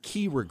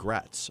key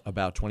regrets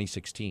about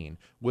 2016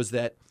 was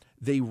that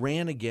they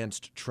ran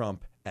against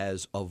Trump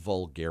as a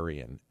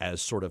vulgarian,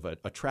 as sort of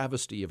a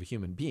travesty of a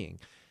human being.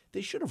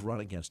 They should have run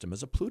against him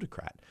as a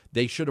plutocrat.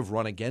 They should have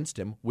run against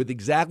him with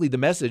exactly the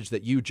message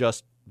that you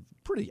just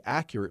pretty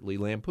accurately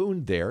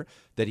lampooned there,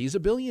 that he's a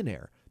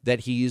billionaire,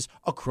 that he's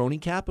a crony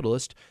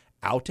capitalist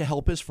out to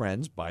help his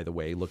friends. By the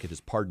way, look at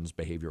his pardons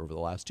behavior over the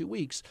last 2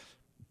 weeks.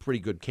 Pretty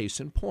good case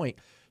in point.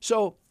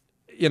 So,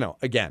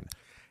 again,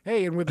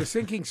 hey, and with the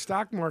sinking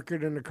stock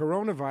market and the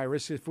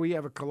coronavirus, if we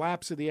have a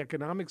collapse of the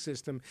economic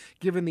system,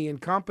 given the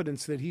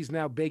incompetence that he's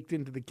now baked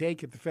into the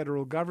cake at the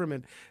federal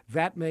government,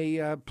 that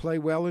may play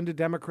well into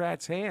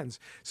Democrats' hands.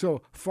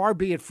 So far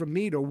be it from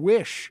me to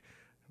wish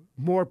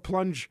more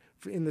plunge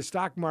in the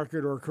stock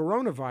market or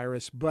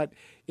coronavirus, but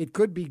it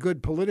could be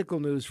good political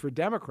news for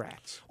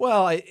Democrats.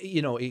 Well,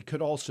 it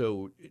could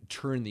also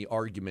turn the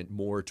argument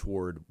more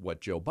toward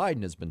what Joe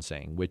Biden has been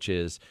saying, which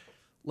is,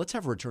 let's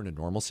have a return to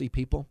normalcy,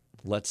 people.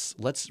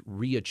 Let's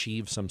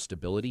re-achieve some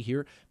stability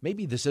here.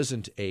 Maybe this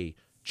isn't a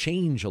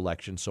change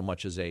election so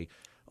much as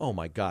oh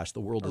my gosh, the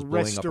world is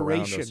blowing up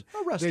around us.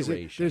 A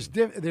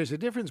restoration. There's a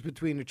difference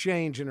between a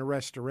change and a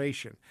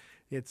restoration.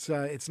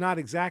 It's not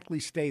exactly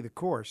stay the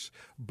course,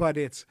 but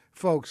it's,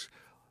 folks,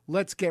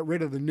 let's get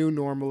rid of the new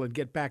normal and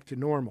get back to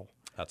normal.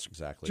 That's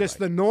exactly just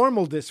right. The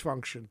normal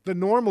dysfunction, the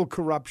normal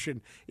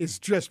corruption is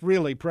just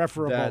really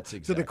preferable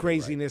to the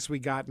craziness we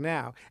got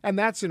now. And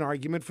that's an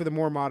argument for the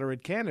more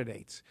moderate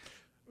candidates.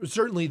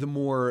 Certainly the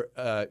more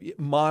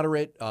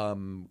moderate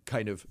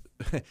kind of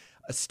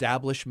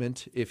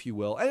establishment, if you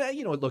will.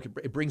 And, look,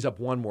 it brings up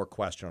one more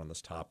question on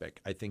this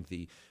topic. I think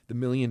the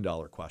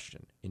million-dollar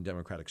question in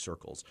Democratic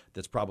circles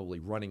that's probably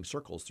running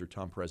circles through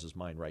Tom Perez's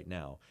mind right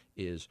now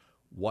is,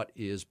 what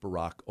is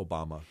Barack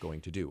Obama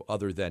going to do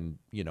other than,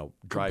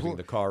 driving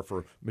the car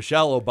for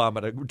Michelle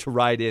Obama to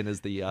ride in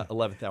as the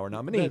 11th hour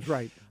nominee? That's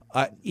right.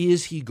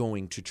 Is he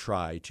going to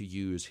try to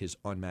use his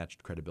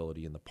unmatched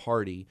credibility in the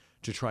party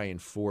to try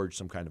and forge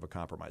some kind of a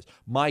compromise?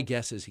 My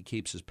guess is he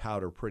keeps his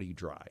powder pretty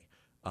dry,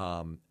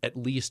 at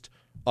least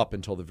up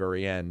until the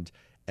very end.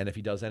 And if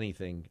he does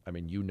anything,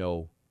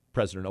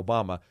 President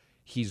Obama,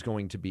 he's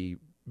going to be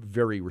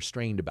very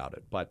restrained about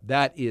it. But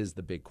that is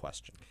the big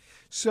question.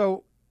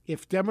 So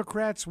if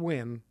Democrats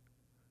win,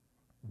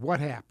 what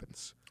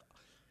happens?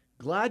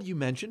 Glad you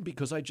mentioned,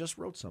 because I just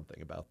wrote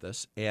something about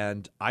this,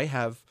 and I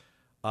have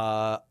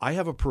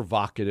a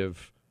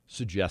provocative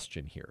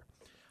suggestion here.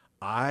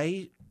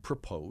 I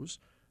propose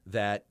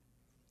that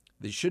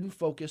they shouldn't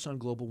focus on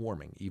global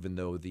warming, even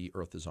though the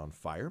earth is on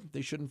fire.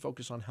 They shouldn't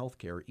focus on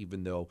healthcare,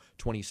 even though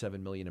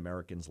 27 million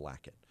Americans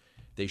lack it.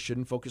 They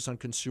shouldn't focus on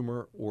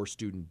consumer or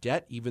student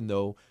debt, even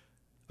though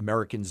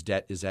Americans'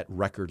 debt is at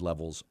record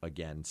levels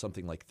again,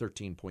 something like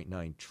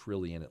 $13.9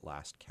 trillion at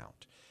last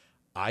count.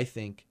 I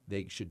think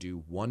they should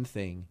do one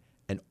thing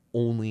and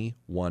only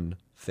one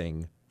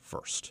thing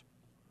first.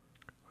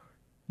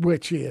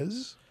 Which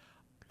is?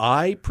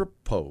 I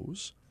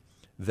propose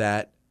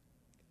that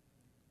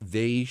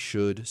they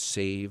should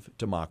save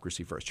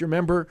democracy first. You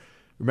remember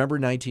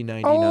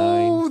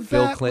 1999,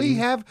 Bill Clinton? We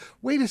have.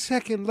 Wait a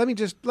second.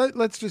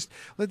 Let's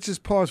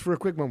just pause for a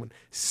quick moment.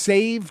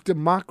 Save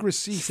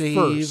democracy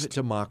first. Save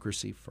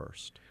democracy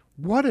first.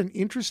 What an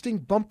interesting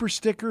bumper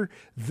sticker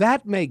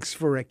that makes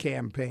for a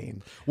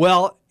campaign.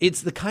 Well,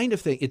 it's the kind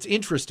of thing. It's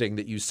interesting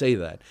that you say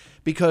that,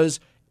 because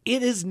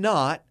it is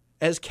not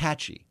as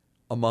catchy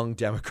among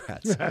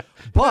Democrats.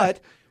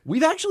 But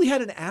we've actually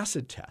had an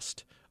acid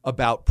test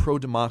about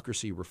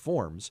pro-democracy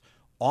reforms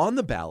on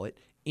the ballot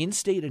in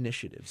state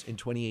initiatives in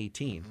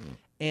 2018,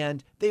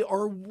 and they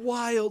are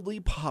wildly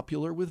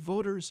popular with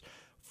voters.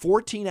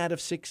 14 out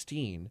of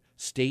 16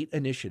 state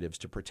initiatives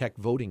to protect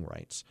voting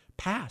rights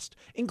passed,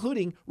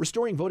 including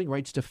restoring voting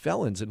rights to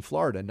felons in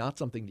Florida, not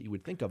something that you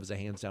would think of as a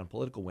hands-down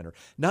political winner.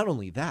 Not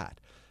only that,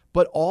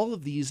 but all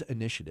of these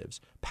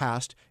initiatives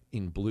passed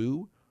in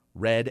blue,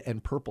 red,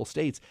 and purple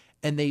states,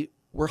 and they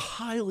were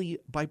highly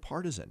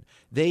bipartisan.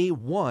 They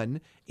won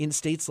in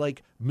states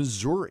like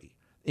Missouri,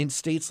 in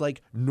states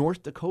like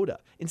North Dakota,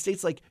 in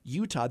states like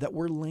Utah that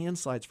were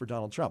landslides for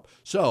Donald Trump.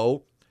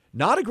 So,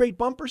 not a great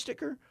bumper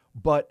sticker,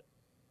 but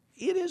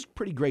it is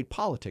pretty great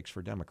politics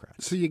for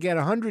Democrats. So you get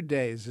 100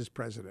 days as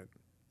president.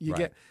 You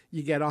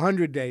get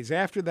 100 days.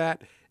 After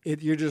that,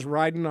 you're just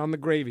riding on the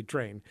gravy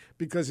train,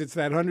 because it's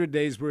that 100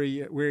 days where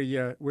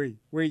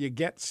you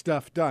get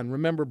stuff done.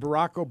 Remember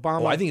Barack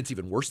Obama? Oh, I think it's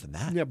even worse than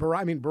that. Yeah,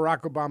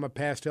 Barack Obama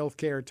passed health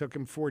care. It took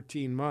him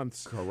 14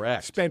 months.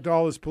 Correct. Spent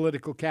all his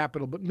political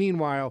capital. But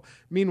meanwhile,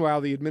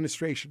 the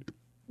administration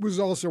was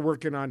also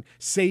working on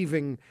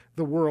saving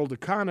the world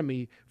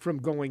economy from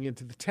going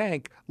into the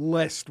tank,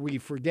 lest we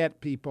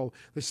forget, people,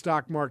 the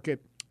stock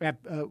market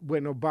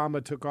when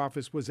Obama took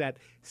office was at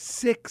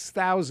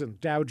 6,000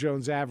 Dow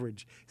Jones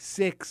average,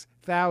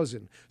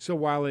 6,000. So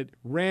while it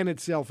ran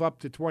itself up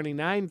to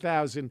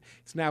 29,000,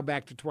 it's now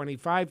back to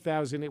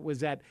 25,000. It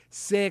was at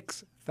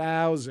 6,000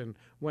 thousand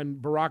when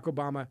Barack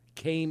Obama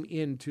came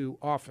into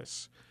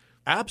office.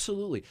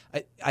 Absolutely.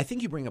 I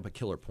think you bring up a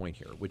killer point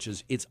here, which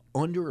is it's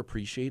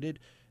underappreciated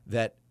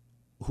that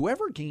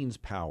whoever gains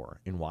power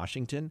in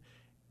Washington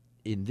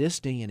in this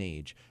day and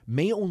age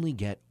may only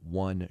get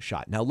one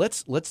shot. Now,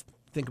 let's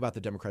think about the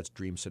Democrats'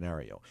 dream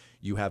scenario.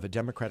 You have a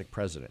Democratic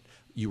president.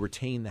 You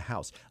retain the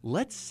House.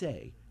 Let's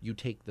say you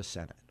take the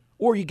Senate,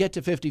 or you get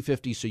to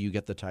 50-50 so you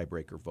get the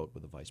tiebreaker vote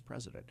with the vice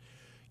president.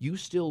 You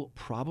still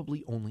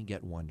probably only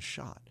get one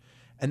shot.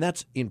 And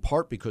that's in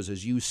part because,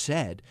 as you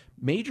said,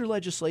 major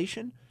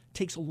legislation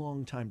takes a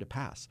long time to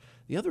pass.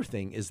 The other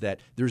thing is that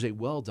there's a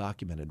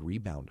well-documented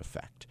rebound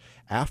effect.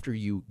 After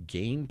you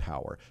gain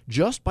power,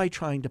 just by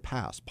trying to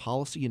pass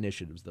policy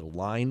initiatives that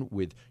align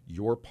with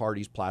your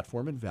party's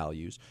platform and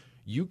values,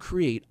 you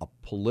create a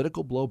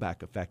political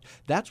blowback effect.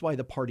 That's why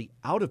the party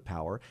out of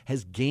power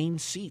has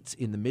gained seats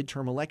in the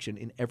midterm election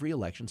in every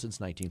election since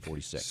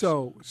 1946.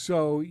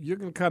 So you're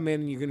going to come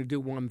in and you're going to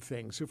do one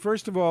thing. So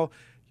first of all,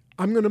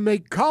 I'm going to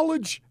make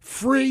college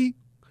free.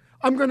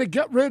 I'm going to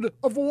get rid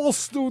of all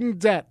student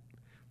debt.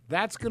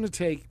 That's going to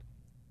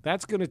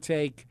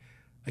take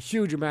a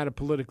huge amount of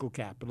political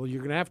capital.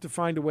 You're going to have to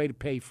find a way to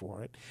pay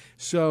for it.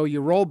 So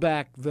you roll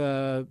back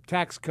the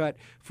tax cut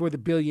for the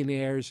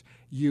billionaires.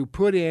 You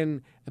put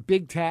in a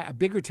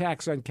bigger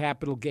tax on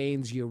capital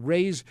gains. You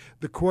raise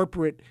the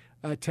corporate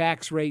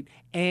tax rate,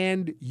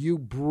 and you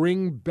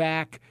bring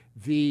back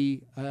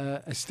the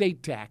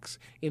estate tax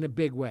in a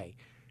big way.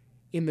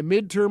 In the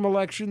midterm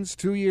elections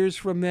 2 years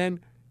from then,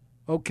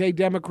 okay,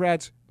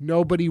 Democrats,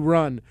 nobody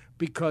run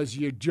because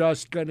you're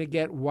just going to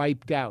get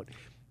wiped out.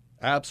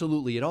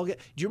 Absolutely. Do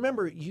you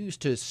remember you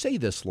used to say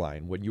this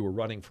line when you were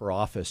running for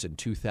office in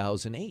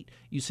 2008?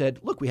 You said,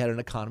 look, we had an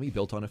economy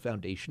built on a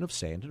foundation of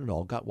sand and it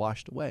all got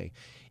washed away.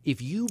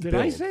 Did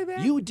I say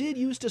that? You did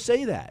used to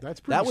say that.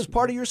 That was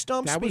part of your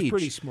stump speech. That was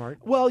pretty smart.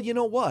 Well, you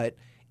know what?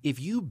 If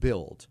you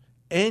build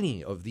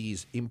any of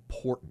these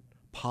important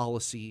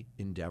policy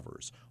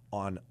endeavors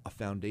on a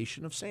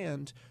foundation of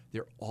sand,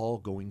 they're all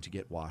going to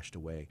get washed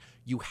away.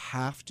 You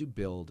have to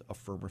build a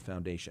firmer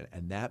foundation,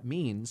 and that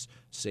means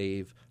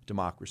save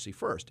democracy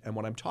first. And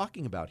what I'm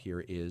talking about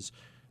here is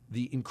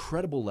the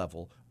incredible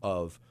level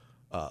of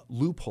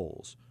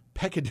loopholes,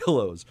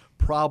 peccadillos,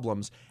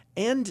 problems,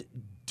 and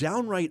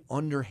downright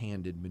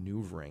underhanded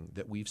maneuvering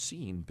that we've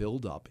seen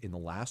build up in the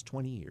last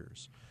 20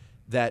 years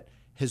that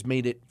has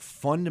made it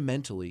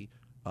fundamentally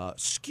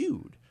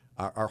skewed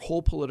our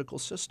whole political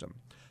system.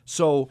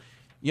 So,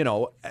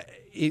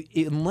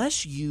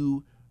 unless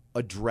you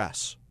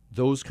address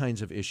those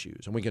kinds of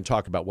issues, and we can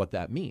talk about what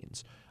that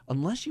means,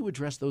 unless you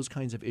address those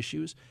kinds of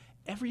issues,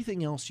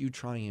 everything else you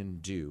try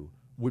and do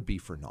would be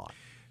for naught.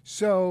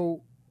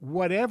 So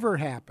whatever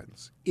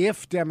happens,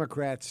 if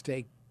Democrats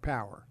take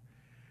power,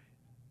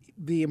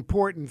 the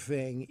important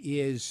thing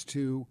is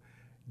to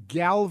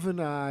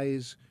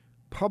galvanize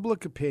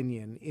public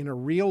opinion in a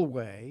real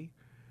way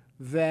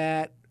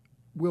that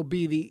will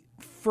be the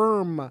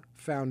firm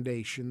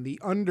foundation, the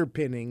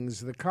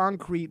underpinnings, the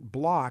concrete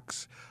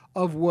blocks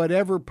of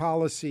whatever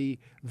policy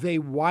they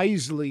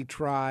wisely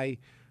try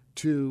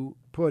to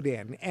put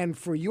in. And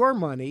for your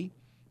money,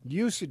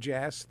 you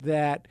suggest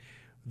that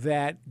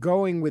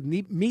going with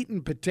meat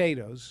and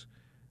potatoes,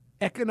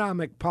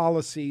 economic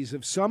policies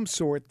of some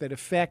sort that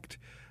affect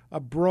a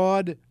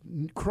broad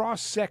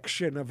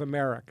cross-section of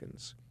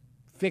Americans,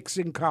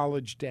 fixing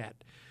college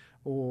debt,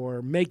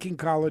 or making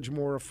college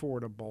more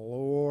affordable,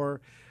 or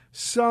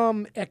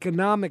some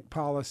economic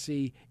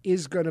policy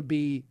is going to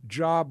be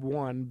job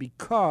one,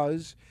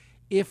 because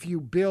if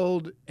you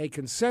build a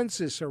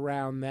consensus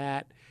around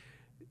that,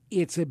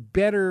 it's a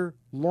better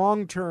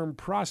long-term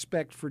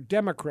prospect for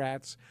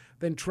Democrats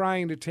than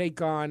trying to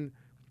take on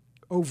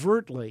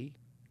overtly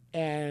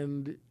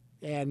and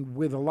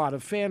with a lot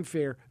of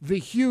fanfare the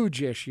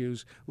huge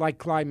issues like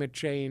climate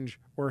change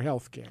or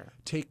health care.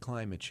 Take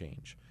climate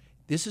change.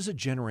 This is a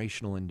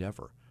generational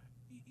endeavor.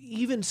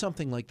 Even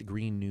something like the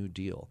Green New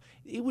Deal,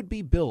 it would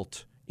be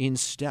built in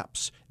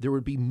steps. There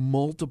would be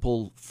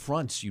multiple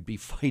fronts you'd be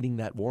fighting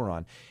that war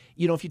on.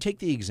 If you take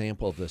the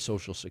example of the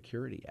Social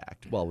Security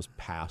Act, well, it was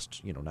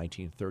passed,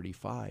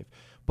 1935,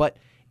 but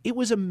it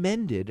was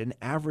amended an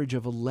average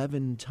of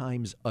 11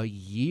 times a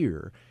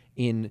year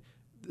in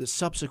the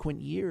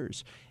subsequent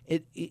years.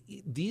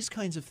 These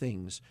kinds of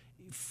things,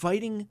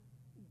 fighting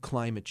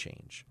climate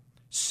change,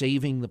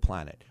 saving the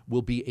planet,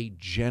 will be a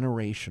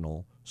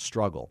generational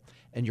struggle.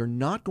 And you're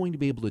not going to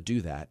be able to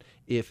do that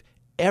if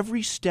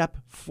every step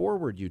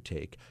forward you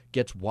take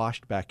gets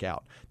washed back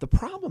out. The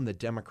problem that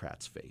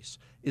Democrats face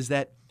is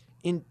that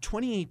in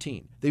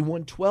 2018, they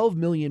won 12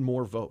 million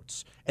more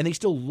votes, and they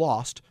still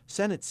lost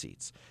Senate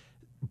seats.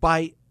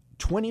 By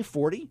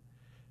 2040,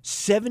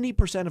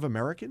 70% of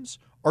Americans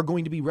are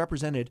going to be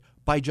represented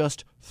by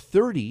just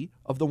 30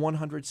 of the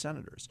 100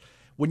 senators.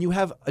 When you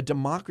have a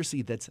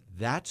democracy that's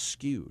that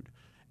skewed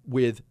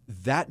with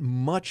that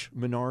much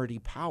minority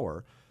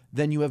power,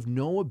 then you have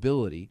no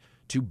ability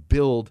to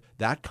build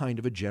that kind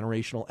of a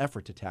generational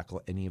effort to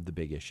tackle any of the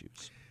big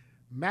issues.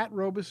 Matt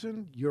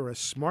Robeson, you're a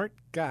smart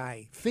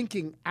guy,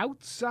 thinking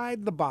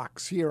outside the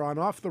box here on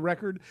Off the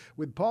Record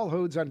with Paul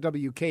Hodes on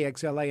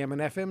WKXL AM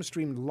and FM,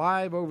 streamed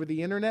live over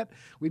the internet.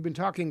 We've been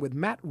talking with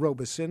Matt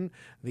Robeson,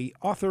 the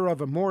author of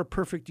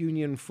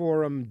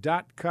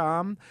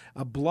AmorePerfectUnionForum.com,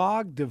 a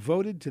blog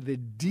devoted to the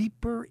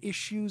deeper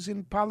issues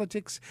in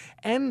politics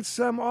and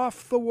some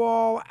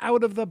off-the-wall,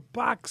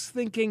 out-of-the-box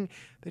thinking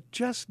that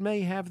just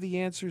may have the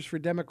answers for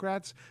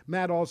Democrats.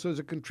 Matt also is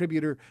a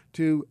contributor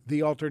to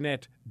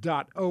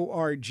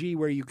thealternet.org,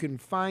 where you can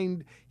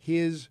find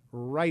his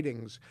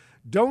writings.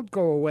 Don't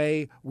go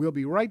away. We'll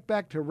be right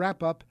back to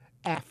wrap up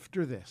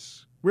after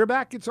this. We're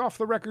back. It's Off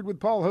the Record with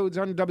Paul Hodes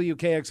on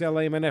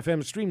WKXL AM and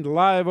FM, streamed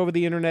live over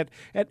the internet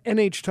at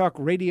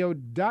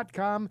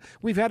nhtalkradio.com.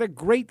 We've had a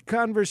great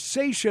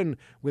conversation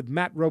with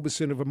Matt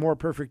Robeson of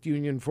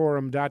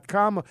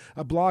AmorePerfectUnionForum.com,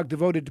 a blog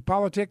devoted to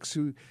politics.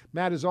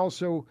 Matt is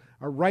also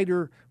a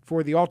writer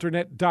for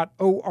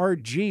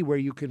thealternet.org, where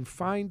you can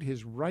find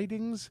his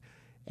writings,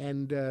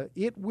 and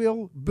it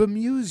will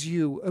bemuse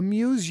you,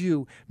 amuse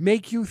you,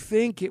 make you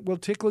think. It will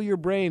tickle your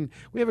brain.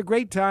 We have a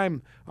great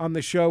time on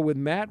the show with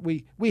Matt.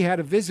 We had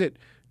a visit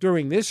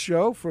during this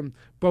show from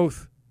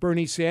both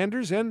Bernie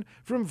Sanders and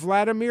from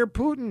Vladimir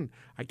Putin.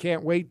 I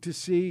can't wait to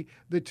see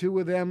the two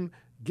of them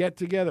get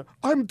together.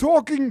 I'm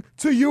talking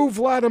to you,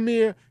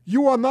 Vladimir.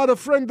 You are not a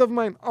friend of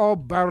mine. Oh,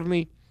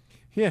 Bernie.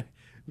 Yeah.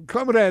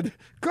 Comrade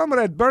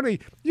Bernie,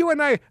 you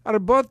and I are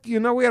both,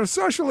 we are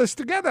socialists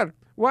together.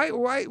 Why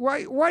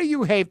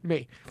you hate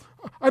me?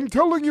 I'm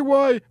telling you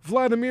why,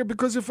 Vladimir,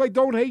 because if I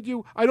don't hate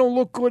you, I don't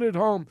look good at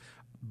home.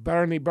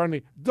 Bernie,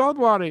 don't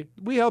worry.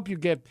 We help you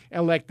get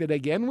elected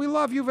again. We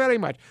love you very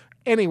much.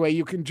 Anyway,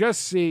 you can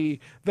just see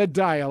the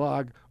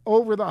dialogue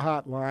over the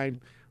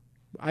hotline.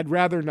 I'd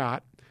rather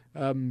not.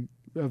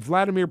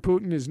 Vladimir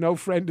Putin is no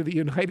friend of the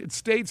United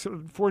States.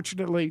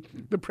 Unfortunately,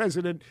 the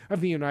President of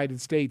the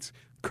United States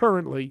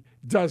currently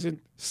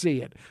doesn't see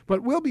it.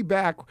 But we'll be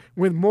back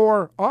with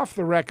more Off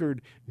the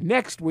Record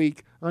next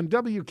week on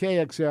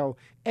WKXL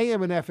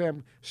AM and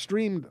FM,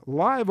 streamed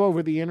live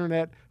over the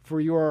internet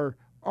for your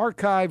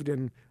archived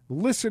and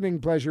listening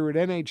pleasure at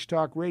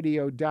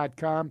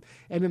nhtalkradio.com.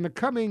 And in the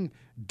coming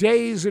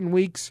days and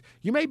weeks,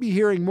 you may be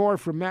hearing more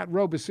from Matt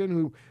Robeson,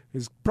 who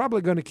is probably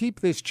going to keep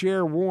this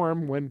chair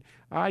warm when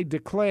I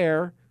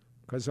declare,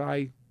 because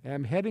I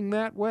am heading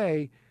that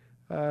way,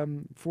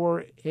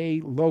 for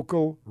a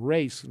local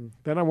race. And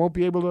then I won't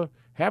be able to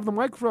have the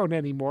microphone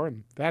anymore,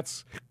 and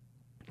that's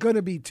going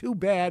to be too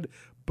bad.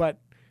 But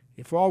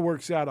if all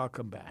works out, I'll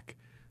come back.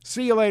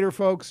 See you later,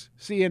 folks.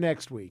 See you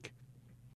next week.